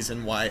not the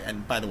reason why,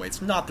 and by the way,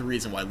 it's not the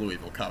reason why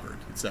Louisville covered,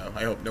 so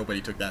I hope nobody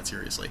took that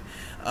seriously.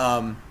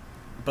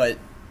 But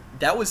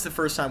that was the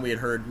first time we had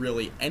heard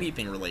really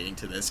anything relating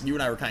to this, and you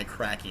and I were kind of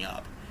cracking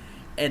up.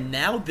 And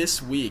now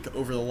this week,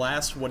 over the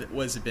last, what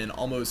has it been,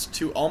 almost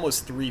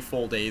 3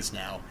 full days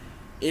now,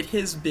 it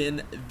has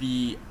been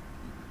the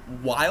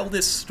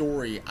wildest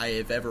story I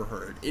have ever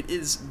heard. It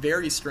is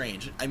very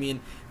strange. I mean,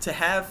 to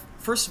have,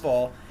 first of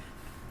all,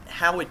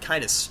 how it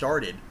kind of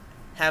started,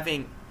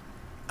 having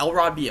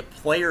Elrod be a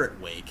player at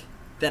Wake,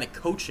 then a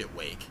coach at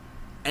Wake,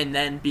 and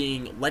then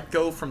being let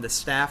go from the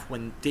staff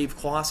when Dave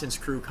Clawson's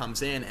crew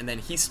comes in, and then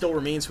he still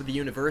remains with the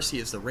university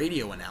as the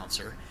radio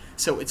announcer.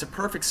 So it's a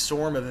perfect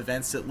storm of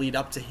events that lead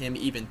up to him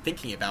even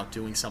thinking about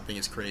doing something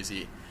as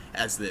crazy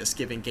as this,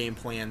 giving game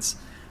plans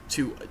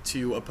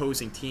to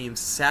opposing teams,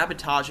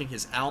 sabotaging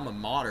his alma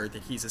mater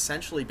that he's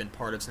essentially been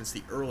part of since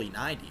the early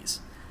 90s.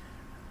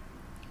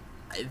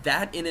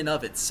 That in and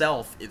of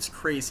itself is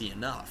crazy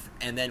enough.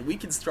 And then we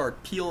can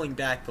start peeling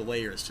back the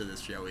layers to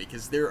this, Joey,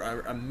 because there are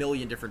a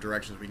million different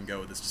directions we can go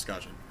with this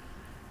discussion.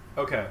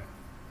 Okay.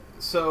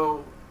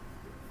 So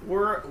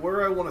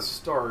where I want to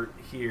start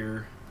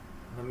here,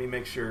 let me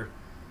make sure.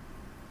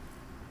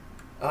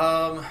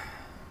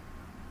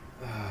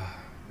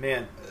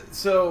 Man,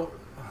 so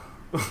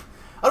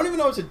I don't even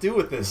know what to do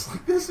with this.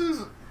 This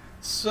is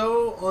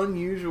so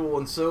unusual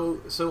and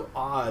so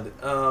odd.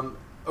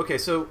 Okay,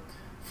 so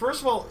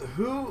first of all,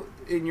 who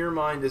in your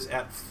mind is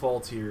at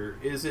fault here?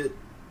 Is it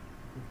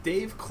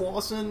Dave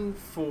Clawson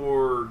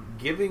for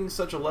giving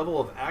such a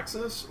level of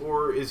access,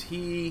 or is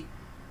he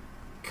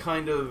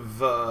kind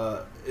of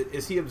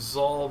is he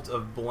absolved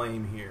of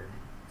blame here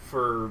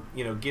for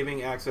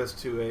giving access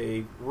to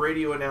a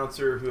radio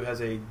announcer who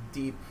has a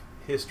deep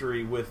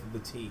history with the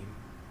team?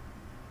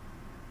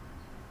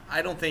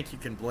 I don't think you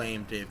can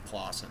blame Dave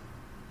Clawson.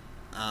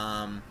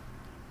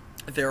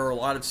 There are a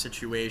lot of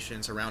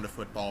situations around a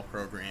football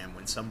program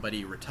when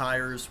somebody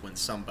retires, when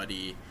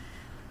somebody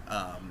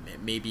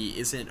maybe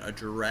isn't a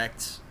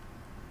direct,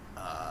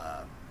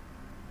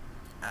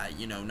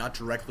 not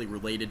directly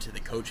related to the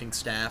coaching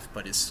staff,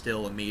 but is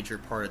still a major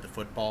part of the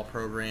football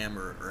program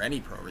or any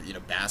program,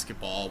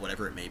 basketball,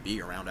 whatever it may be,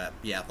 around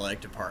the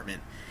athletic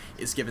department,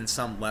 is given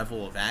some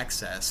level of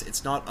access.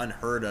 It's not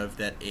unheard of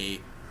that a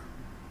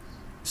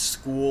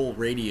school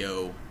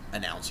radio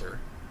announcer,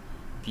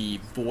 the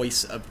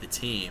voice of the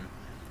team,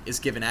 is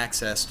given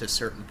access to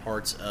certain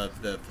parts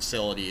of the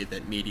facility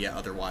that media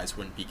otherwise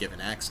wouldn't be given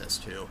access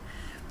to.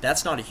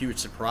 That's not a huge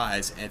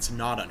surprise, and it's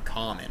not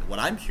uncommon. What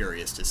I'm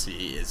curious to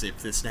see is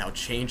if this now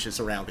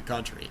changes around the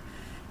country.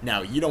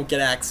 Now, you don't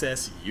get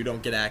access, you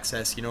don't get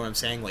access, you know what I'm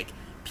saying? Like,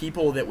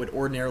 people that would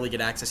ordinarily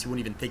get access, you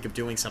wouldn't even think of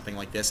doing something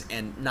like this,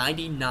 and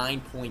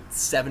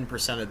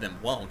 99.7% of them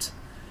won't.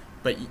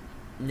 But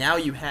now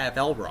you have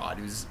Elrod,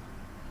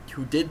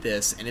 who did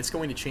this, and it's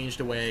going to change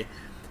the way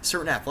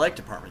certain athletic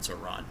departments are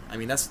run. I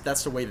mean,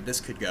 that's the way that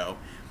this could go.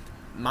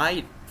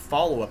 My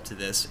follow-up to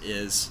this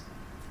is,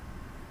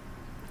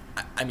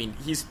 I mean,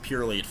 he's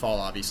purely at fault,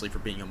 obviously, for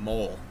being a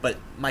mole, but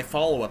my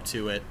follow-up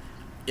to it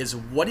is,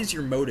 what is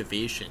your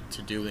motivation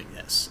to doing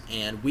this?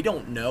 And we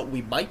don't know.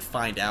 We might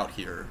find out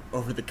here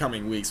over the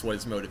coming weeks what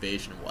his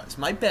motivation was.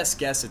 My best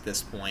guess at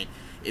this point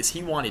is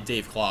he wanted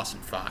Dave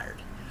Clawson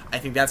fired. I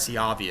think that's the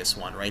obvious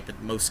one, right? The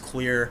most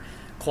clear.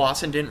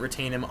 Clawson didn't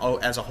retain him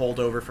as a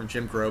holdover from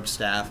Jim Grobe's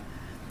staff,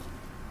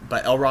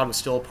 but Elrod was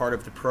still a part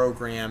of the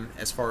program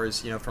as far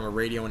as, from a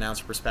radio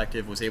announcer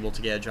perspective, was able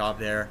to get a job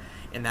there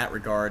in that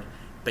regard.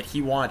 But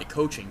he wanted a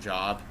coaching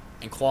job,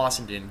 and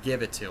Clawson didn't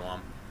give it to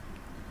him.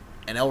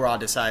 And Elrod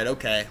decided,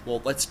 okay,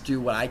 well, let's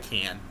do what I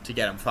can to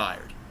get him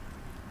fired.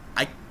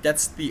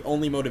 That's the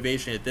only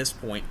motivation at this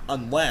point,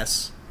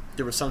 unless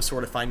there was some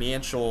sort of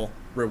financial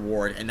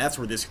reward, and that's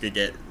where this could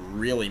get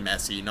really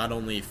messy, not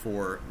only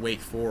for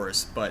Wake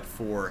Forest, but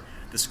for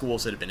the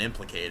schools that have been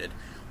implicated.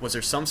 Was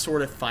there some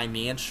sort of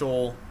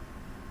financial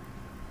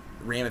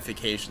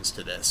ramifications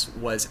to this?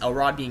 Was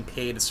Elrod being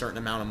paid a certain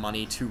amount of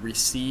money to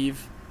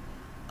receive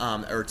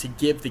or to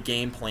give the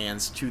game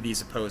plans to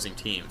these opposing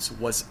teams?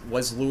 Was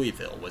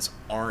Louisville, was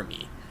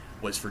Army,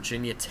 was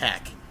Virginia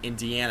Tech,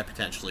 Indiana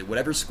potentially,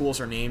 whatever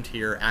schools are named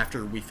here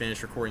after we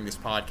finish recording this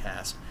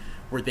podcast,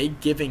 were they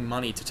giving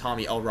money to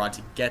Tommy Elrod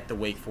to get the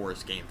Wake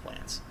Forest game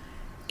plans?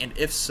 And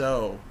if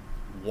so,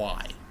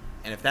 why?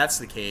 And if that's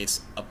the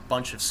case, a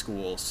bunch of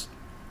schools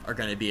are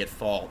going to be at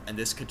fault, and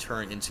this could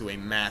turn into a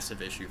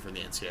massive issue for the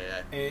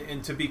NCAA.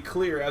 And to be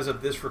clear, as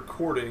of this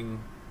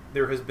recording,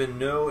 there has been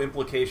no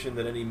implication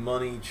that any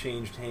money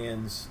changed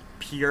hands.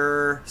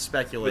 Pure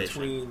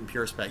speculation.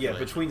 Pure speculation. Yeah,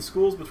 between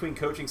schools, between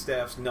coaching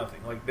staffs, nothing.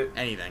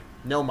 Anything.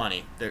 No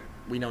money.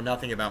 We know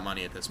nothing about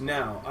money at this point.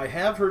 Now, I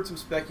have heard some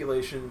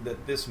speculation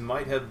that this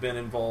might have been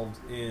involved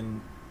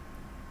in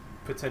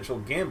potential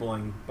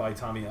gambling by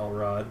Tommy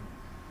Elrod.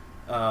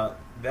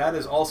 That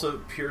is also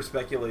pure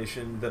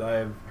speculation that I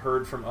have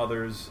heard from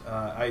others.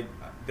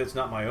 That's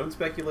not my own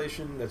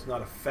speculation. That's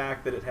not a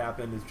fact that it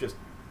happened. It's just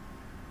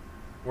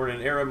we're in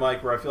an era,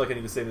 Mike, where I feel like I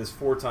need to say this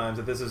 4 times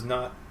that this is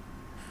not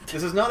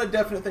a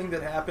definite thing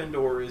that happened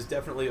or is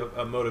definitely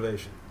a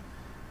motivation.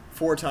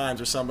 4 times,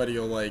 or somebody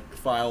will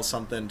file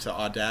something to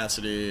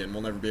Audacity and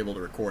we'll never be able to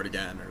record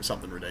again, or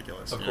something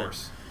ridiculous. Of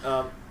course.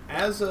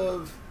 As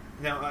of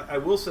now, I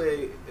will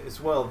say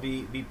as well,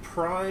 the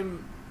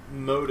prime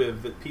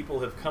motive that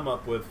people have come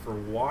up with for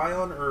why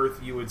on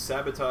earth you would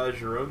sabotage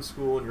your own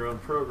school and your own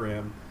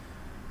program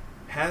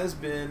has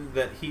been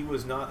that he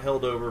was not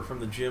held over from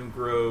the Jim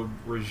Grobe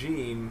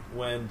regime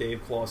when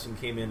Dave Clawson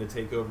came in to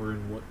take over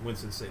in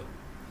Winston-Salem.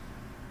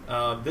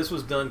 This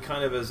was done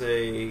kind of as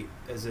a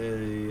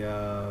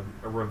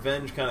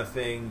revenge kind of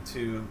thing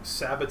to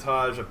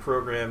sabotage a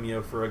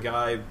program, for a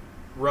guy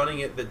running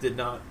it that did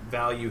not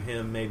value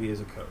him maybe as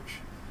a coach,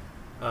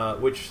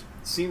 which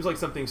seems like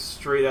something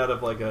straight out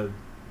of a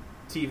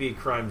TV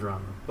crime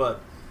drama. But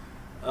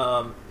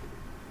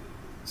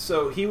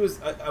so he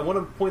was. I want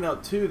to point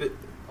out too that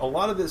a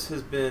lot of this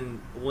has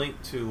been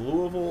linked to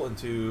Louisville and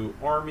to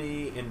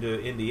Army and to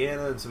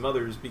Indiana and some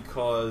others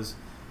because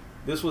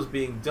this was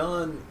being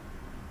done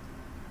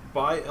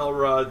by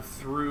Elrod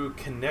through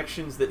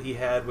connections that he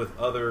had with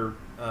other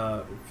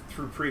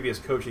through previous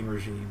coaching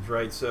regimes,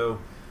 right? So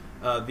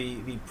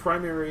the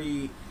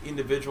primary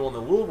individual in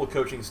the Louisville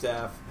coaching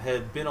staff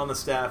had been on the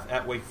staff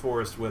at Wake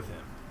Forest with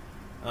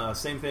him.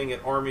 Same thing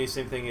at Army,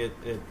 same thing at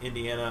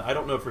Indiana. I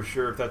don't know for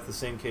sure if that's the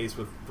same case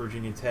with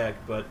Virginia Tech,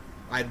 but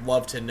I'd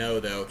love to know,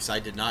 though, because I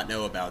did not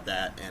know about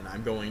that, and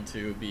I'm going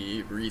to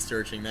be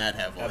researching that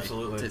heavily.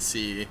 Absolutely. To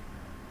see,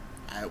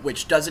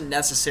 which doesn't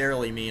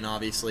necessarily mean,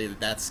 obviously, that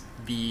that's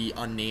the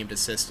unnamed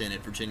assistant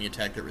at Virginia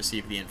Tech that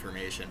received the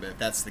information, but if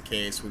that's the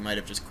case, we might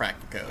have just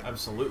cracked the code.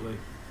 Absolutely.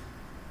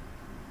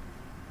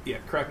 Yeah,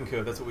 cracking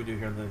code, that's what we do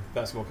here on the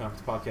Basketball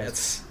Conference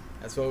Podcast.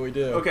 That's what we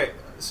do. Okay,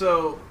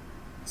 so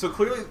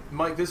clearly,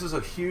 Mike, this is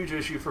a huge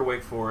issue for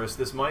Wake Forest.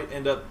 This might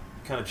end up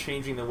kind of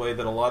changing the way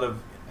that a lot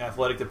of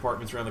athletic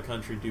departments around the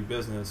country do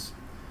business.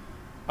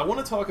 I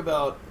want to talk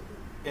about,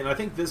 and I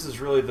think this is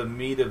really the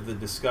meat of the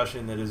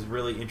discussion that is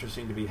really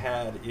interesting to be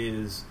had,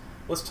 is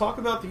let's talk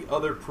about the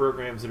other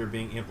programs that are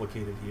being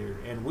implicated here.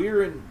 And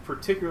we're in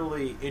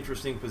particularly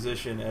interesting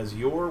position as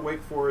your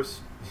Wake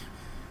Forest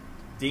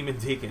Demon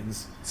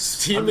Deacons.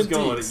 I'm just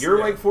going with it.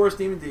 Your Wake Forest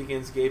Demon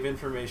Deacons gave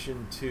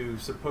information to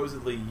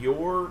supposedly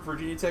your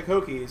Virginia Tech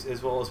Hokies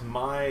as well as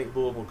my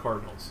Louisville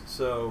Cardinals.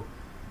 So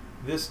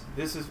this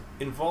is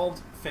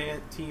involved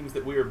teams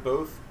that we are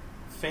both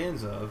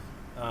fans of.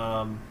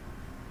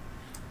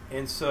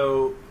 And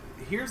so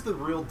here's the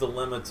real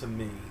dilemma to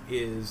me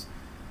is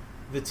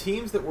the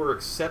teams that were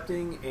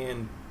accepting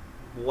and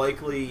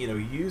likely,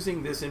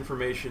 using this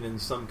information in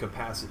some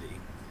capacity.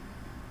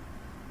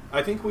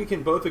 I think we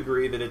can both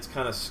agree that it's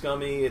kind of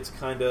scummy. It's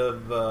kind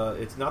of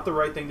it's not the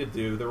right thing to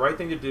do. The right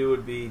thing to do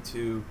would be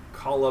to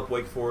call up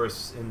Wake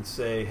Forest and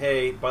say,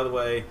 hey, by the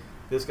way,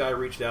 this guy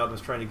reached out and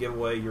was trying to give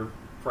away your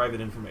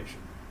private information.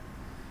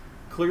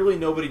 Clearly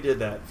nobody did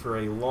that for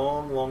a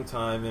long, long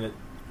time, and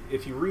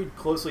if you read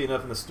closely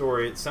enough in the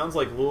story, it sounds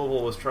like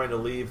Louisville was trying to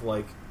leave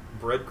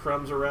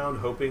breadcrumbs around,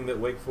 hoping that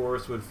Wake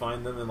Forest would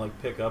find them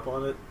and pick up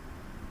on it,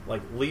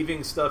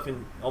 leaving stuff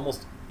in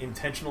almost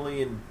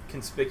intentionally in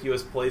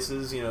conspicuous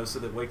places, so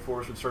that Wake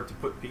Forest would start to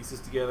put pieces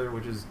together,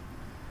 which is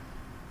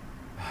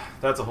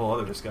that's a whole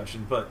other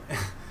discussion. But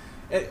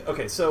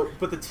okay,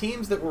 but the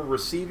teams that were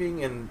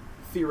receiving and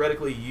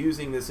theoretically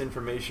using this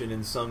information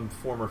in some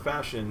form or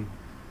fashion,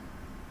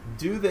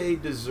 do they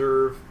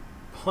deserve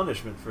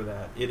punishment for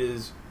that? It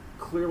is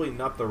clearly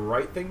not the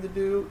right thing to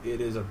do.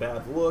 It is a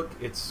bad look.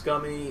 It's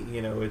scummy.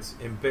 It's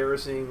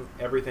embarrassing.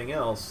 Everything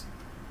else.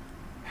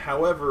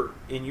 However,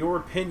 in your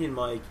opinion,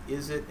 Mike,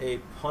 is it a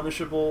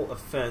punishable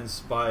offense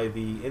by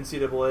the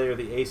NCAA or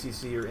the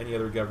ACC or any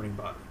other governing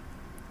body?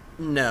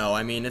 No,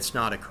 I mean, it's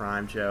not a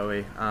crime,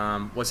 Joey.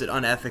 Was it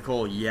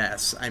unethical?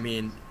 Yes. I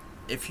mean,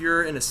 if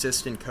you're an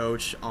assistant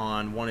coach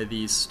on one of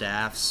these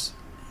staffs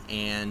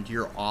and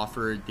you're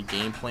offered the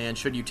game plan,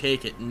 should you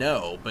take it?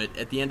 No. But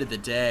at the end of the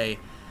day,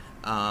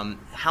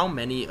 how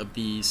many of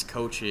these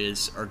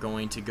coaches are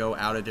going to go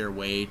out of their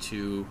way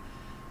to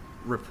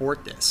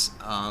report this?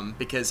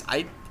 Because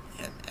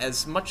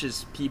as much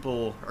as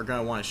people are going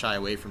to want to shy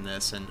away from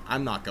this, and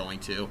I'm not going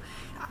to,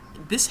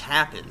 this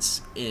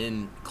happens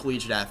in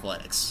collegiate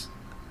athletics.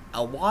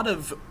 A lot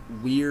of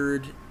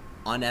weird,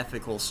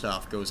 unethical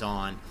stuff goes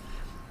on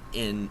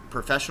in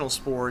professional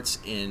sports,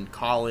 in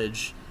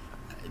college.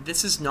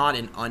 This is not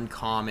an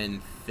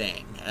uncommon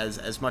thing,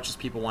 as much as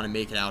people want to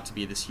make it out to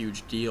be this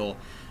huge deal.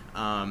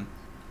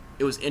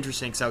 It was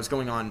interesting because I was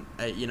going on,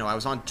 I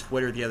was on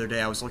Twitter the other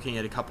day. I was looking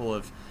at a couple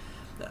of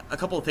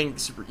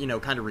things,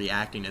 kind of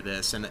reacting to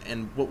this,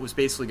 and what was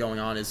basically going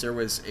on is there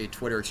was a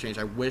Twitter exchange.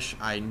 I wish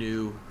I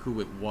knew who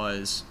it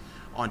was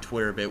on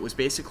Twitter, but it was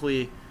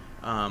basically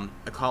a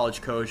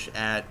college coach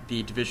at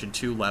the Division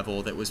II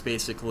level that was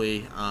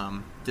basically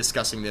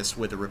discussing this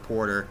with a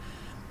reporter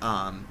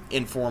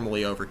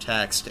informally over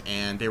text,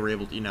 and they were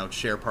able to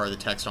share part of the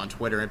text on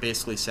Twitter, and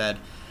basically said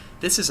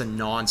this is a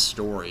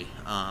non-story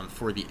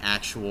for the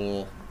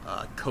actual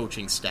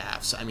coaching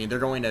staffs. I mean, they're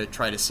going to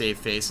try to save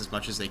face as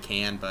much as they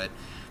can, but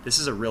this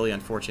is a really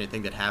unfortunate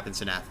thing that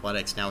happens in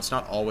athletics. Now, it's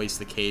not always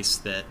the case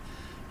that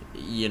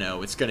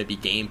it's going to be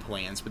game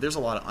plans, but there's a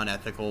lot of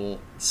unethical,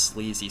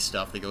 sleazy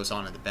stuff that goes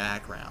on in the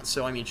background.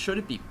 So, I mean, should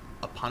it be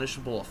a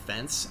punishable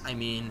offense? I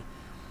mean,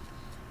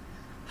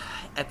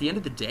 at the end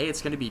of the day,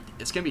 it's going to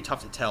be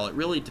tough to tell. It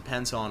really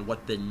depends on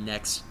what the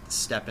next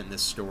step in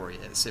this story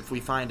is. If we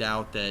find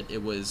out that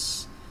it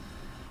was,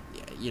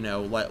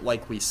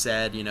 like we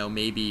said,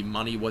 maybe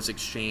money was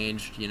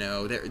exchanged,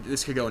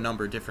 this could go a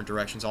number of different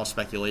directions, all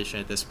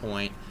speculation at this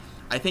point.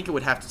 I think it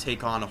would have to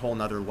take on a whole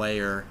nother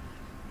layer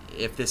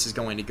if this is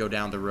going to go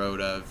down the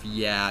road of,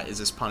 is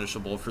this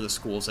punishable for the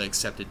schools that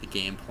accepted the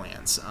game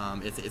plans?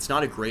 It's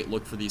not a great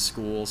look for these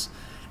schools.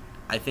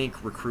 I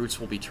think recruits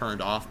will be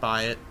turned off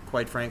by it,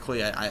 quite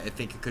frankly. I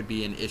think it could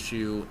be an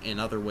issue in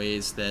other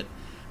ways that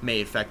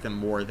may affect them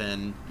more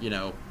than,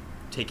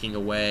 taking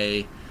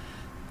away,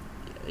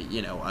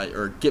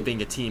 or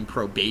giving a team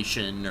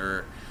probation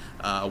or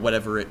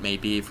whatever it may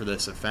be for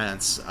this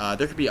offense.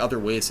 There could be other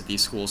ways that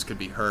these schools could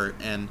be hurt.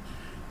 And,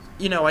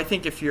 I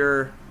think if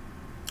you're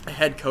a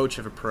head coach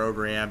of a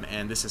program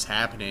and this is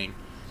happening,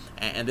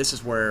 and this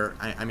is where,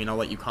 I'll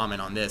let you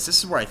comment on this.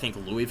 This is where I think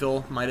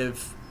Louisville might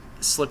have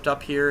slipped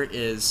up here,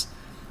 is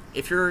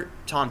if you're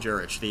Tom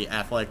Jurich, the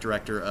athletic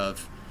director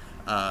of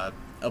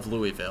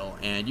Louisville,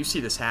 and you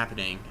see this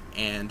happening,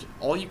 and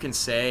all you can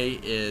say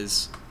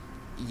is,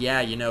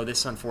 this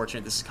is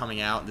unfortunate, this is coming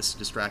out, this is a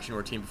distraction to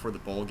our team before the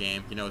bowl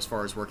game, as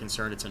far as we're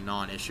concerned, it's a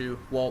non-issue.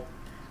 Well,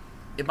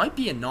 it might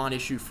be a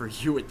non-issue for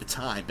you at the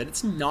time, but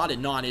it's not a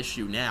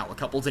non-issue now, a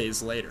couple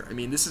days later. I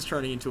mean, this is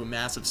turning into a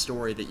massive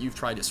story that you've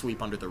tried to sweep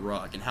under the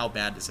rug, and how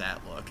bad does that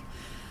look?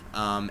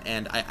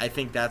 And I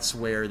think that's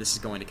where this is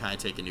going to kind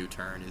of take a new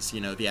turn, is,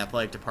 the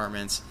athletic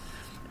departments,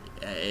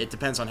 it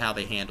depends on how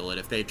they handle it.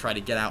 If they try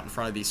to get out in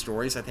front of these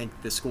stories, I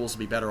think the schools will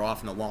be better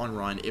off in the long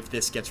run. If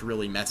this gets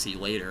really messy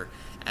later,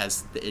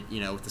 as if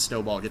the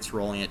snowball gets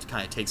rolling, it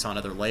kind of takes on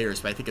other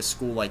layers. But I think a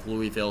school like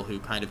Louisville, who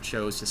kind of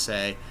chose to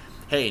say,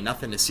 hey,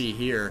 nothing to see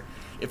here,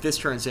 if this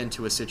turns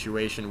into a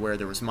situation where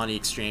there was money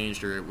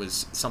exchanged or it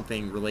was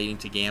something relating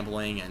to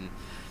gambling and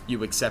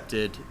you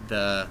accepted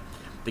the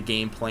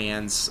game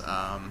plans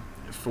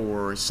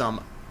for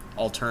some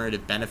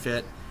alternative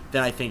benefit,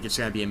 then I think it's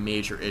going to be a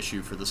major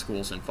issue for the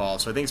schools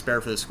involved. So I think it's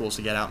better for the schools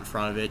to get out in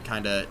front of it,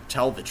 kind of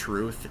tell the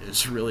truth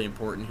is really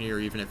important here,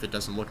 even if it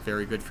doesn't look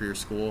very good for your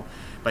school.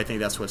 But I think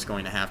that's what's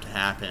going to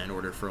happen in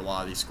order for a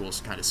lot of these schools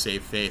to kind of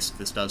save face if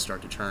this does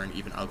start to turn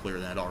even uglier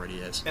than it already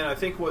is. And I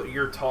think what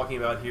you're talking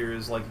about here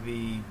is like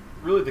the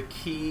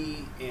key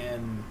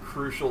and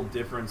crucial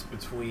difference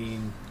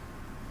between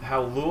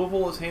how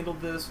Louisville has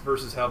handled this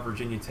versus how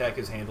Virginia Tech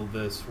has handled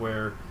this,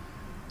 where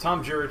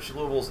Tom Jurich,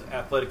 Louisville's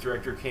athletic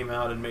director, came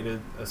out and made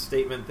a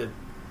statement that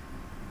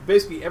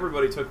basically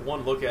everybody took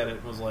one look at it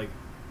and was like,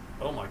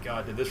 oh my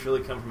God, did this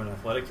really come from an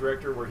athletic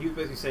director? Where he was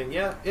basically saying,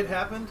 yeah, it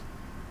happened.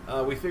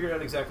 We figured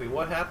out exactly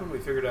what happened. We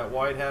figured out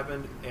why it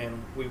happened.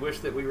 And we wish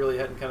that we really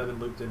hadn't kind of been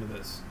looped into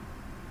this.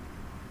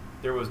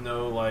 There was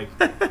no,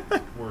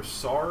 we're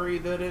sorry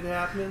that it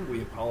happened.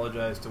 We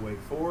apologize to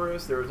Wake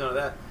Forest. There was none of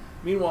that.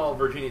 Meanwhile,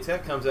 Virginia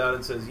Tech comes out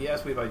and says,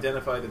 yes, we've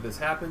identified that this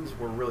happens.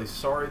 We're really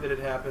sorry that it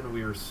happened.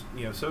 We are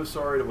so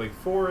sorry to Wake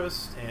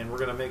Forest, and we're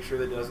going to make sure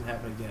that it doesn't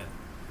happen again,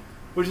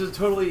 which is a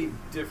totally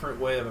different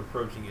way of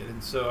approaching it.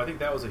 And so I think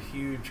that was a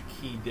huge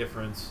key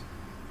difference.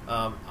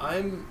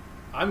 I'm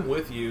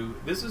with you.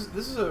 This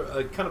is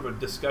a kind of a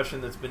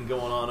discussion that's been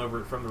going on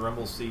over From the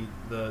Rumble Seat,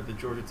 the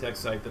Georgia Tech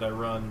site that I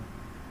run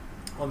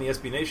on the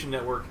SB Nation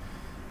network,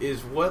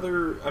 is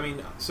whether,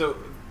 so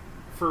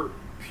for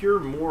pure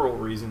moral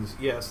reasons,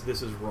 yes,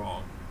 this is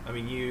wrong. I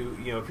mean,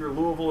 if you're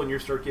Louisville and you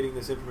start getting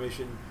this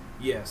information,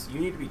 yes, you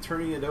need to be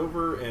turning it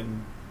over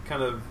and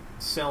kind of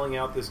selling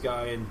out this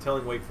guy and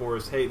telling Wake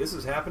Forest, hey, this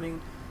is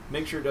happening,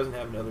 make sure it doesn't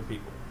happen to other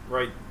people,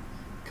 right?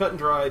 Cut and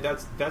dry,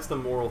 that's the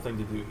moral thing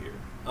to do here.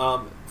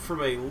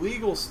 From a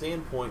legal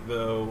standpoint,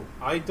 though,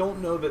 I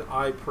don't know that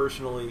I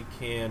personally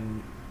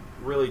can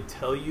really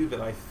tell you that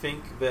I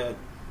think that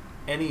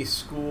any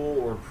school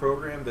or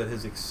program that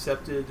has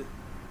accepted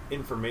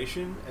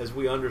information as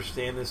we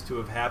understand this to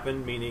have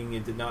happened, meaning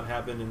it did not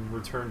happen in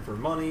return for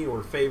money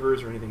or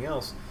favors or anything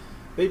else,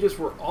 they just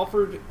were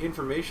offered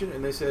information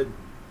and they said,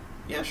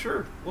 yeah,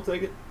 sure, we'll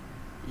take it.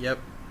 Yep.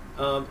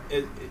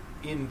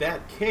 In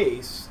that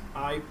case,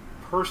 I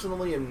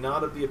personally am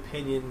not of the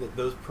opinion that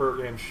those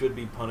programs should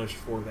be punished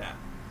for that.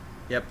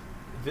 Yep.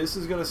 This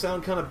is going to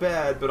sound kind of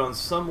bad, but on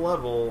some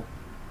level,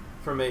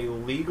 from a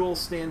legal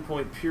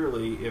standpoint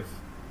purely, if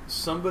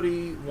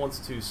somebody wants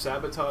to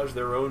sabotage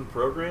their own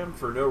program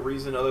for no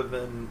reason other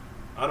than,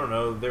 I don't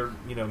know, they're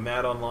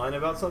mad online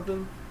about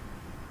something.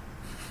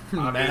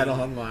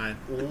 Online.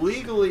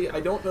 Legally, I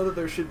don't know that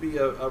there should be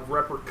a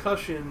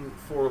repercussion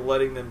for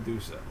letting them do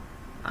so.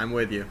 I'm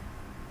with you.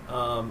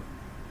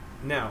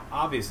 Now,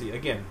 obviously,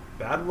 again,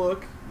 bad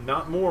look,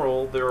 not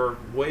moral. There are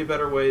way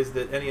better ways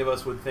that any of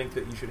us would think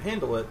that you should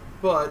handle it,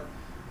 but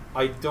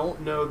I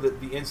don't know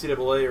that the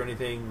NCAA or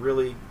anything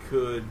really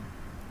could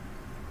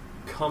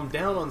come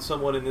down on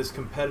someone in this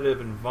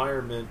competitive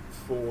environment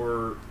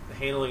for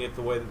handling it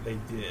the way that they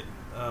did.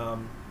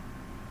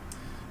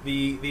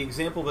 The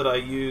example that I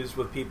use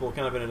with people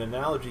kind of in an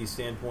analogy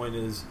standpoint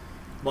is,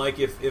 Mike,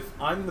 if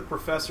I'm the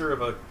professor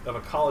of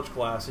a college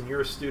class and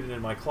you're a student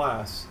in my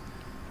class,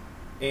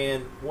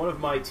 and one of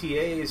my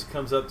TAs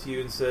comes up to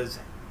you and says,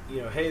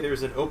 hey,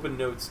 there's an open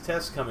notes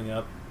test coming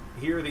up.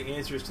 Here are the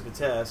answers to the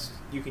test.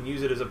 You can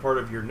use it as a part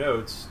of your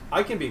notes.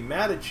 I can be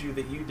mad at you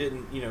that you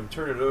didn't,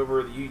 turn it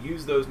over, that you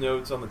used those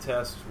notes on the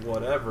test,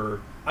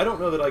 whatever. I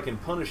don't know that I can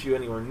punish you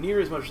anywhere near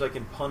as much as I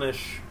can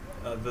punish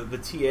the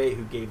TA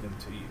who gave them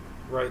to you,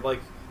 right?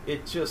 Like,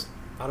 it just,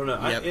 I don't know.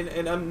 Yep.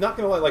 And I'm not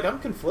going to lie, like, I'm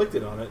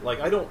conflicted on it.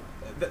 Like, I don't,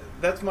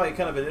 that's my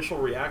kind of initial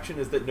reaction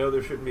is that no,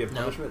 there shouldn't be a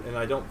punishment, and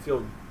I don't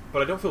feel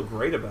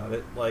great about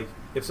it. Like,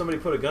 if somebody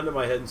put a gun to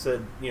my head and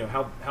said,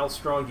 how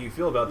strong do you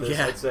feel about this?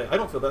 Yeah. I'd say, I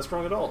don't feel that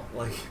strong at all.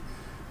 Like,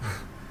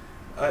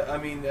 I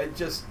mean,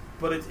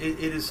 but it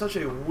is such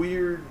a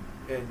weird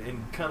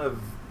and kind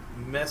of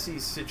messy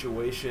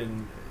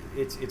situation.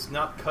 It's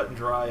not cut and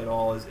dry at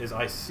all as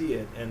I see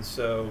it. And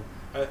so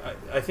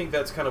I think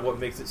that's kind of what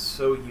makes it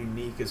so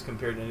unique as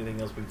compared to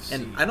anything else we've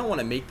seen. And I don't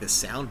want to make this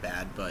sound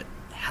bad, but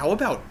how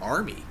about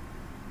Army?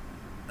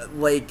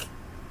 Like,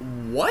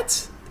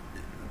 what?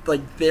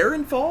 Like, they're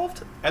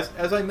involved?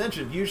 As I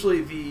mentioned,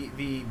 usually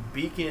the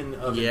beacon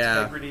of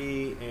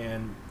integrity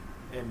and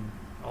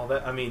all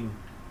that. I mean,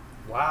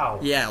 wow.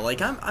 Yeah,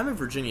 like, I'm a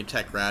Virginia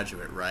Tech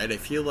graduate, right? I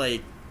feel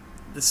like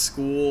the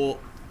school,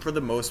 for the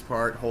most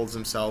part, holds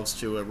themselves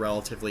to a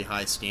relatively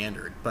high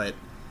standard, but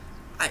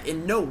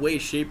in no way,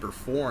 shape, or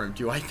form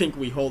do I think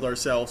we hold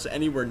ourselves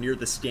anywhere near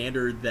the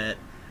standard that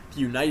the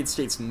United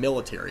States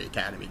Military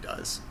Academy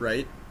does,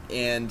 right?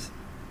 And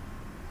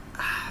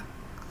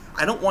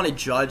I don't want to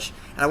judge,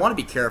 and I want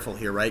to be careful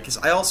here, right? Because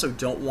I also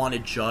don't want to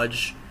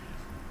judge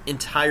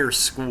entire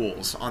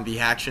schools on the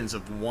actions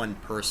of one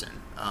person.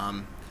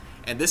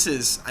 And this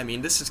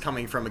is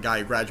coming from a guy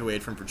who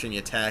graduated from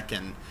Virginia Tech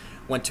and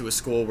went to a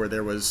school where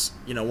there was,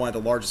 one of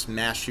the largest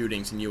mass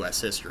shootings in U.S.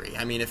 history.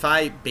 I mean, if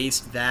I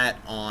based that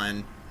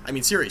on,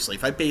 seriously,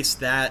 if I based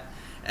that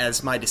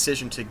as my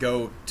decision to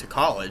go to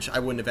college, I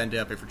wouldn't have ended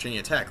up at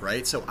Virginia Tech,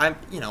 right? So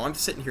I'm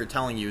sitting here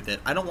telling you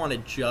that I don't want to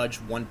judge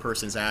one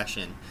person's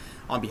action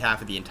on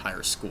behalf of the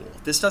entire school.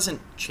 This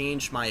doesn't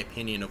change my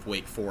opinion of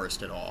Wake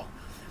Forest at all.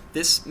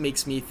 This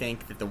makes me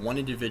think that the one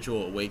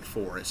individual at Wake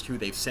Forest, who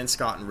they've since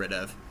gotten rid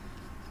of,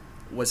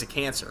 was a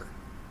cancer.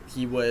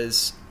 He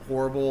was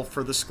horrible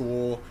for the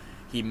school.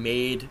 He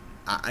made,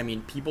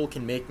 people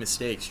can make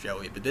mistakes,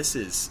 Joey, but this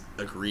is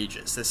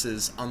egregious. This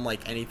is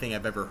unlike anything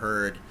I've ever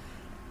heard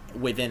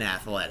within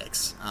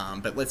athletics.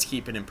 But let's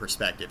keep it in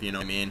perspective, you know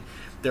what I mean?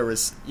 There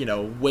was,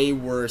 way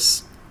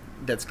worse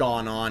that's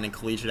gone on in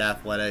collegiate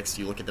athletics.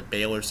 You look at the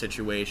Baylor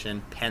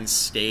situation, Penn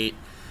State,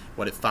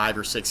 5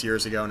 or 6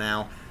 years ago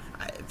now.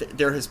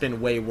 There has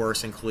been way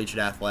worse in collegiate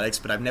athletics,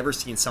 but I've never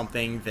seen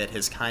something that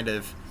has kind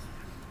of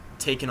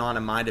taken on a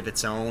mind of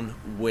its own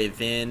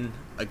within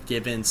a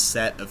given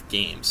set of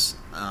games.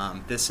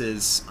 This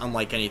is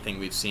unlike anything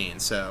we've seen.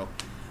 So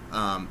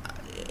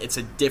it's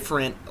a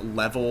different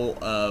level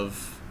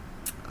of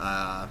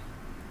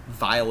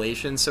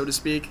violation, so to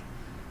speak.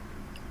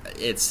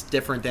 It's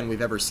different than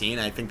we've ever seen.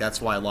 I think that's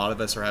why a lot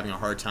of us are having a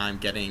hard time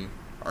getting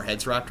our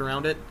heads wrapped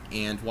around it,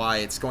 and why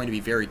it's going to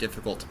be very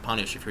difficult to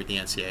punish if you're the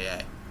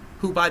NCAA,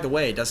 who, by the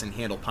way, doesn't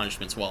handle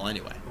punishments well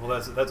anyway. Well,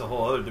 that's a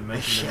whole other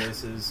dimension to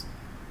this. Is,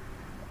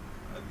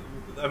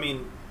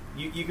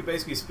 you could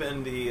basically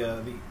spend the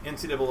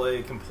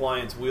NCAA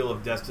compliance wheel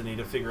of destiny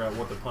to figure out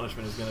what the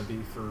punishment is going to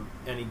be for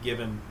any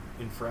given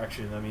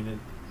infraction. I mean,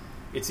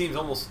 it seems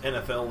almost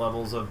NFL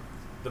levels of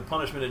the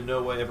punishment in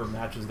no way ever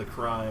matches the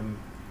crime.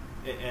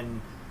 And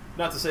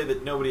not to say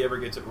that nobody ever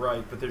gets it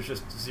right, but there's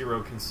just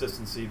zero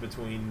consistency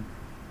between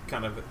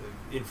kind of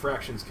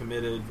infractions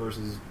committed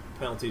versus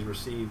penalties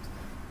received.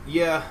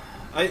 Yeah,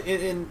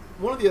 and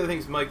one of the other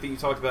things, Mike, that you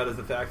talked about is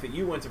the fact that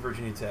you went to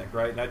Virginia Tech,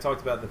 right? And I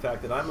talked about the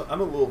fact that I'm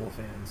a Louisville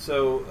fan.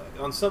 So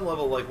on some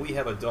level, like, we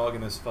have a dog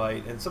in this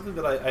fight, and something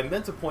that I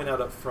meant to point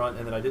out up front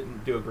and that I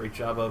didn't do a great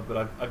job of,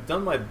 but I've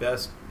done my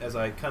best as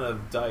I kind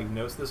of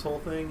diagnose this whole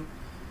thing,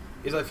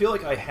 is I feel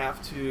like I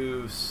have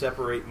to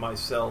separate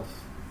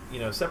myself,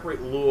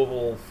 separate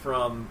Louisville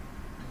from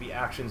the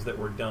actions that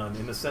were done,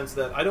 in the sense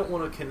that I don't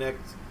want to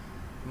connect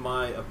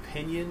my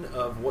opinion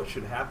of what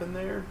should happen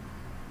there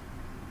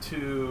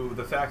to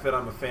the fact that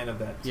I'm a fan of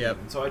that team. Yep.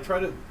 And so I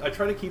try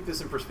to keep this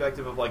in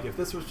perspective of, like, if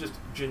this was just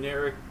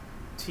generic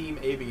team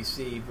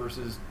ABC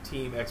versus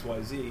team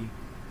XYZ,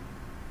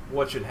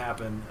 what should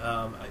happen?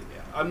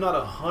 I'm not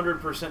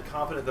 100%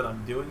 confident that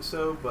I'm doing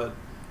so, but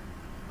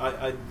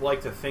I'd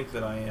like to think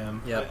that I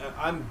am. Yep.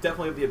 I'm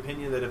definitely of the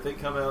opinion that if they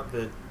come out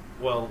that,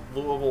 well,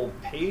 Louisville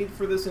paid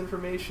for this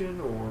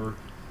information, or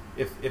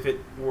if it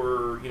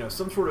were,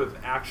 some sort of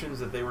actions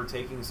that they were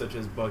taking, such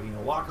as bugging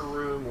a locker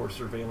room or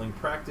surveilling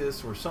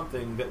practice or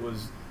something that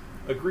was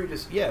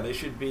egregious, they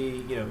should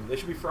be, they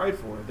should be fried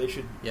for it. They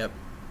should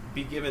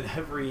be given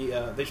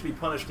they should be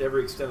punished to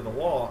every extent of the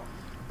law.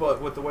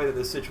 But with the way that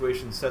this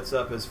situation sets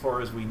up, as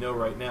far as we know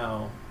right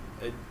now,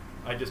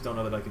 I just don't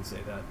know that I can say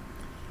that.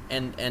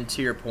 And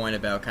to your point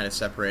about kind of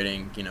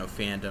separating,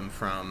 fandom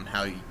from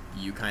how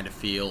you kind of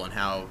feel and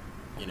how,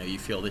 you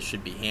feel this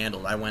should be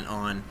handled, I went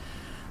on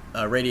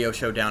a radio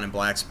show down in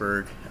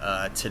Blacksburg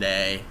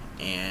today,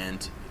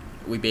 and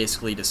we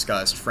basically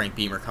discussed Frank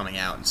Beamer coming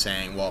out and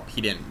saying, well,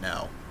 he didn't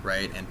know,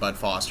 right? And Bud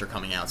Foster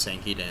coming out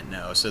saying he didn't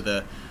know.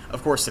 So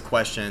of course the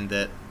question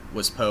that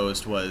was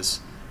posed was,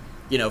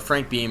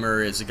 Frank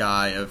Beamer is a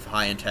guy of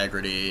high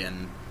integrity,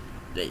 and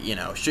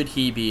should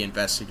he be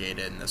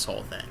investigated in this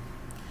whole thing?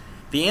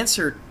 The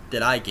answer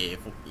that I gave,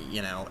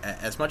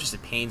 as much as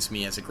it pains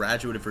me as a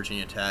graduate of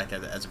Virginia Tech,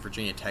 as a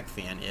Virginia Tech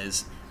fan,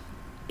 is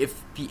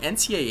if the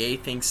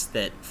NCAA thinks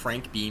that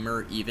Frank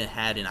Beamer even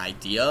had an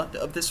idea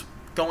of this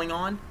going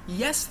on,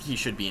 yes, he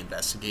should be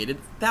investigated,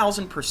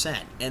 1,000%.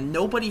 And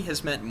nobody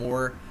has meant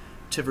more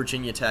to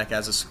Virginia Tech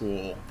as a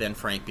school than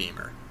Frank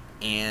Beamer.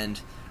 And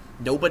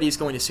nobody's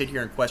going to sit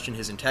here and question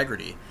his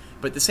integrity.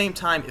 But at the same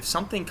time, if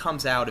something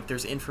comes out, if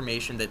there's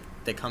information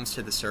that comes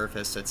to the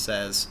surface that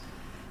says,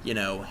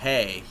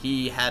 hey,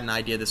 he had an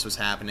idea this was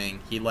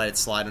happening, he let it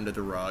slide under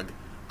the rug,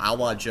 a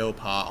la Joe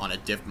Pa on a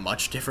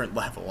much different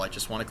level. I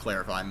just want to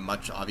clarify,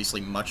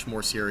 obviously much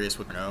more serious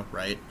with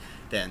right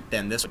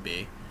than this would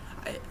be.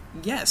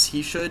 Yes,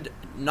 he should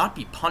not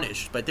be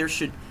punished, but there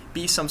should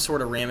be some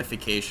sort of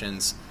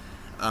ramifications.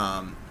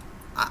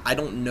 I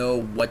don't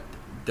know what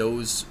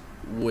those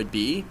would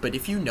be, but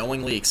if you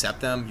knowingly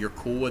accept them, you're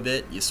cool with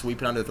it, you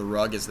sweep it under the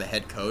rug as the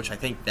head coach, I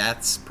think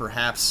that's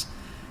perhaps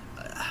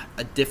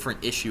a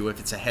different issue if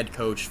it's a head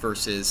coach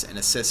versus an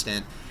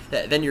assistant.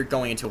 Then you're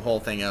going into a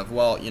whole thing of,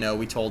 well,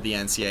 we told the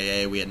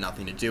NCAA we had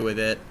nothing to do with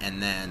it,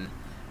 and then,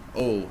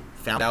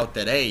 found out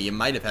that, hey, you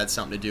might have had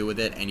something to do with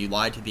it, and you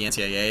lied to the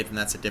NCAA, then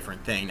that's a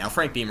different thing. Now,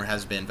 Frank Beamer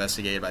has been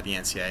investigated by the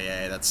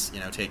NCAA. That's,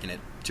 taking it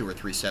 2 or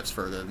 3 steps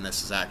further than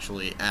this is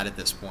actually at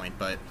this point,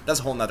 but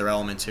that's a whole nother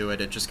element to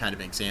it. It's just kind of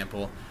an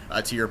example,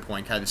 to your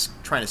point, kind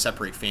of trying to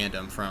separate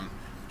fandom from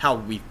how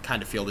we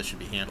kind of feel this should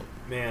be handled.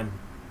 Man,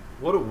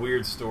 what a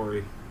weird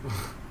story.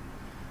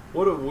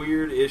 What a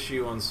weird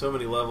issue on so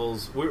many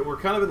levels. We're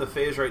kind of in the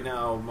phase right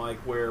now, Mike,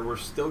 where we're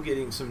still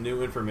getting some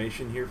new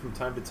information here from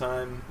time to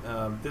time.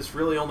 This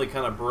really only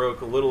kind of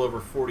broke a little over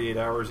 48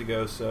 hours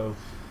ago, so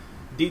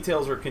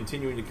details are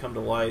continuing to come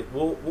to light.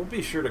 We'll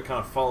be sure to kind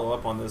of follow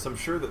up on this. I'm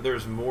sure that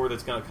there's more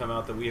that's going to come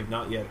out that we have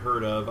not yet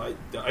heard of.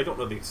 I don't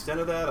know the extent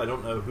of that. I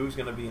don't know who's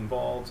going to be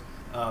involved.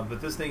 But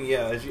this thing,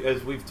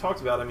 as we've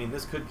talked about,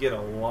 this could get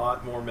a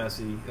lot more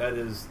messy. That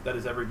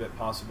is every bit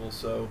possible.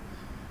 So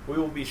we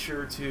will be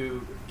sure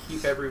to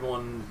keep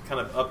everyone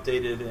kind of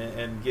updated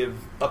and give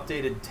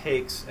updated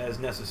takes as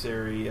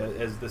necessary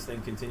as this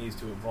thing continues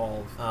to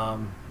evolve.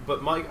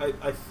 But Mike,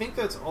 I think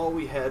that's all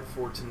we had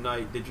for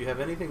tonight. Did you have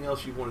anything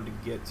else you wanted to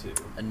get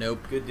to? Nope.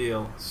 Good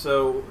deal.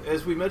 So,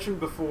 as we mentioned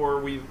before,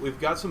 we've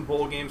got some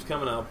bowl games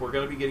coming up. We're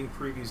going to be getting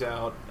previews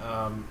out.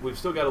 We've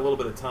still got a little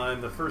bit of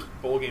time. The first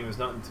bowl game is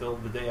not until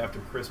the day after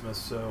Christmas,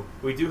 so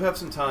we do have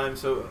some time.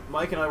 So,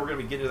 Mike and I, we're going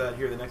to be getting to that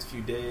here the next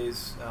few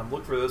days.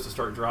 Look for those to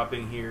start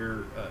dropping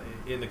here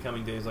in the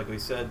coming days. Like we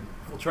said,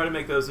 we'll try to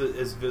make those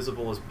as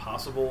visible as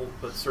possible,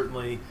 but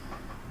certainly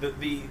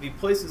the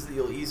places that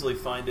you'll easily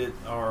find it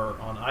are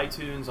on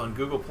iTunes, on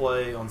Google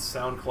Play, on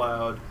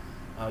SoundCloud.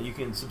 You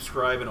can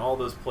subscribe in all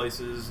those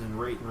places and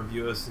rate and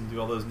review us and do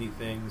all those neat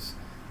things.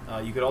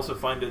 You could also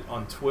find it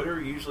on Twitter.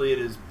 Usually it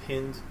is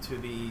pinned to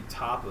the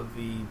top of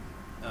the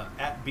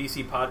at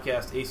BC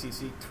Podcast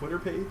ACC Twitter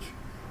page.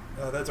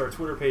 That's our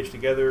Twitter page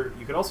together.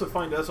 You can also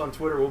find us on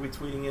Twitter. We'll be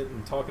tweeting it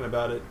and talking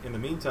about it in the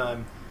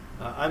meantime.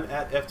 I'm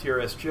at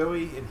FTRS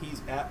Joey, and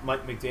he's at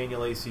Mike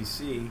McDaniel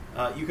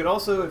ACC. You could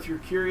also, if you're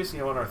curious,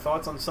 on our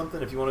thoughts on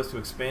something, if you want us to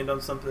expand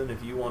on something,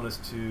 if you want us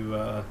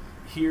to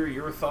hear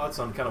your thoughts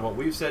on kind of what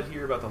we've said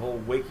here about the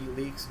whole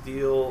WikiLeaks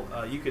deal.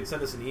 You could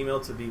send us an email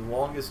to the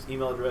longest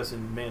email address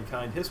in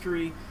mankind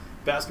history,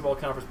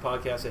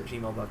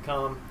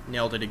 basketballconferencepodcast@gmail.com.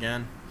 Nailed it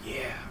again.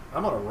 Yeah,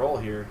 I'm on a roll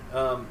here.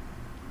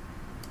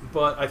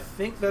 But I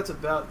think that's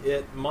about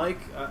it. Mike,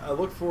 I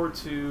look forward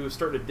to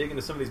starting to dig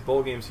into some of these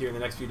bowl games here in the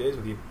next few days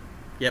with you.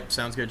 Yep,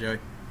 sounds good, Joey.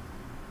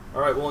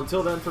 All right, well,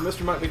 until then, for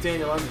Mr. Mike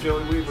McDaniel, I'm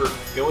Joey Weaver.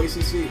 Go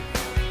ACC.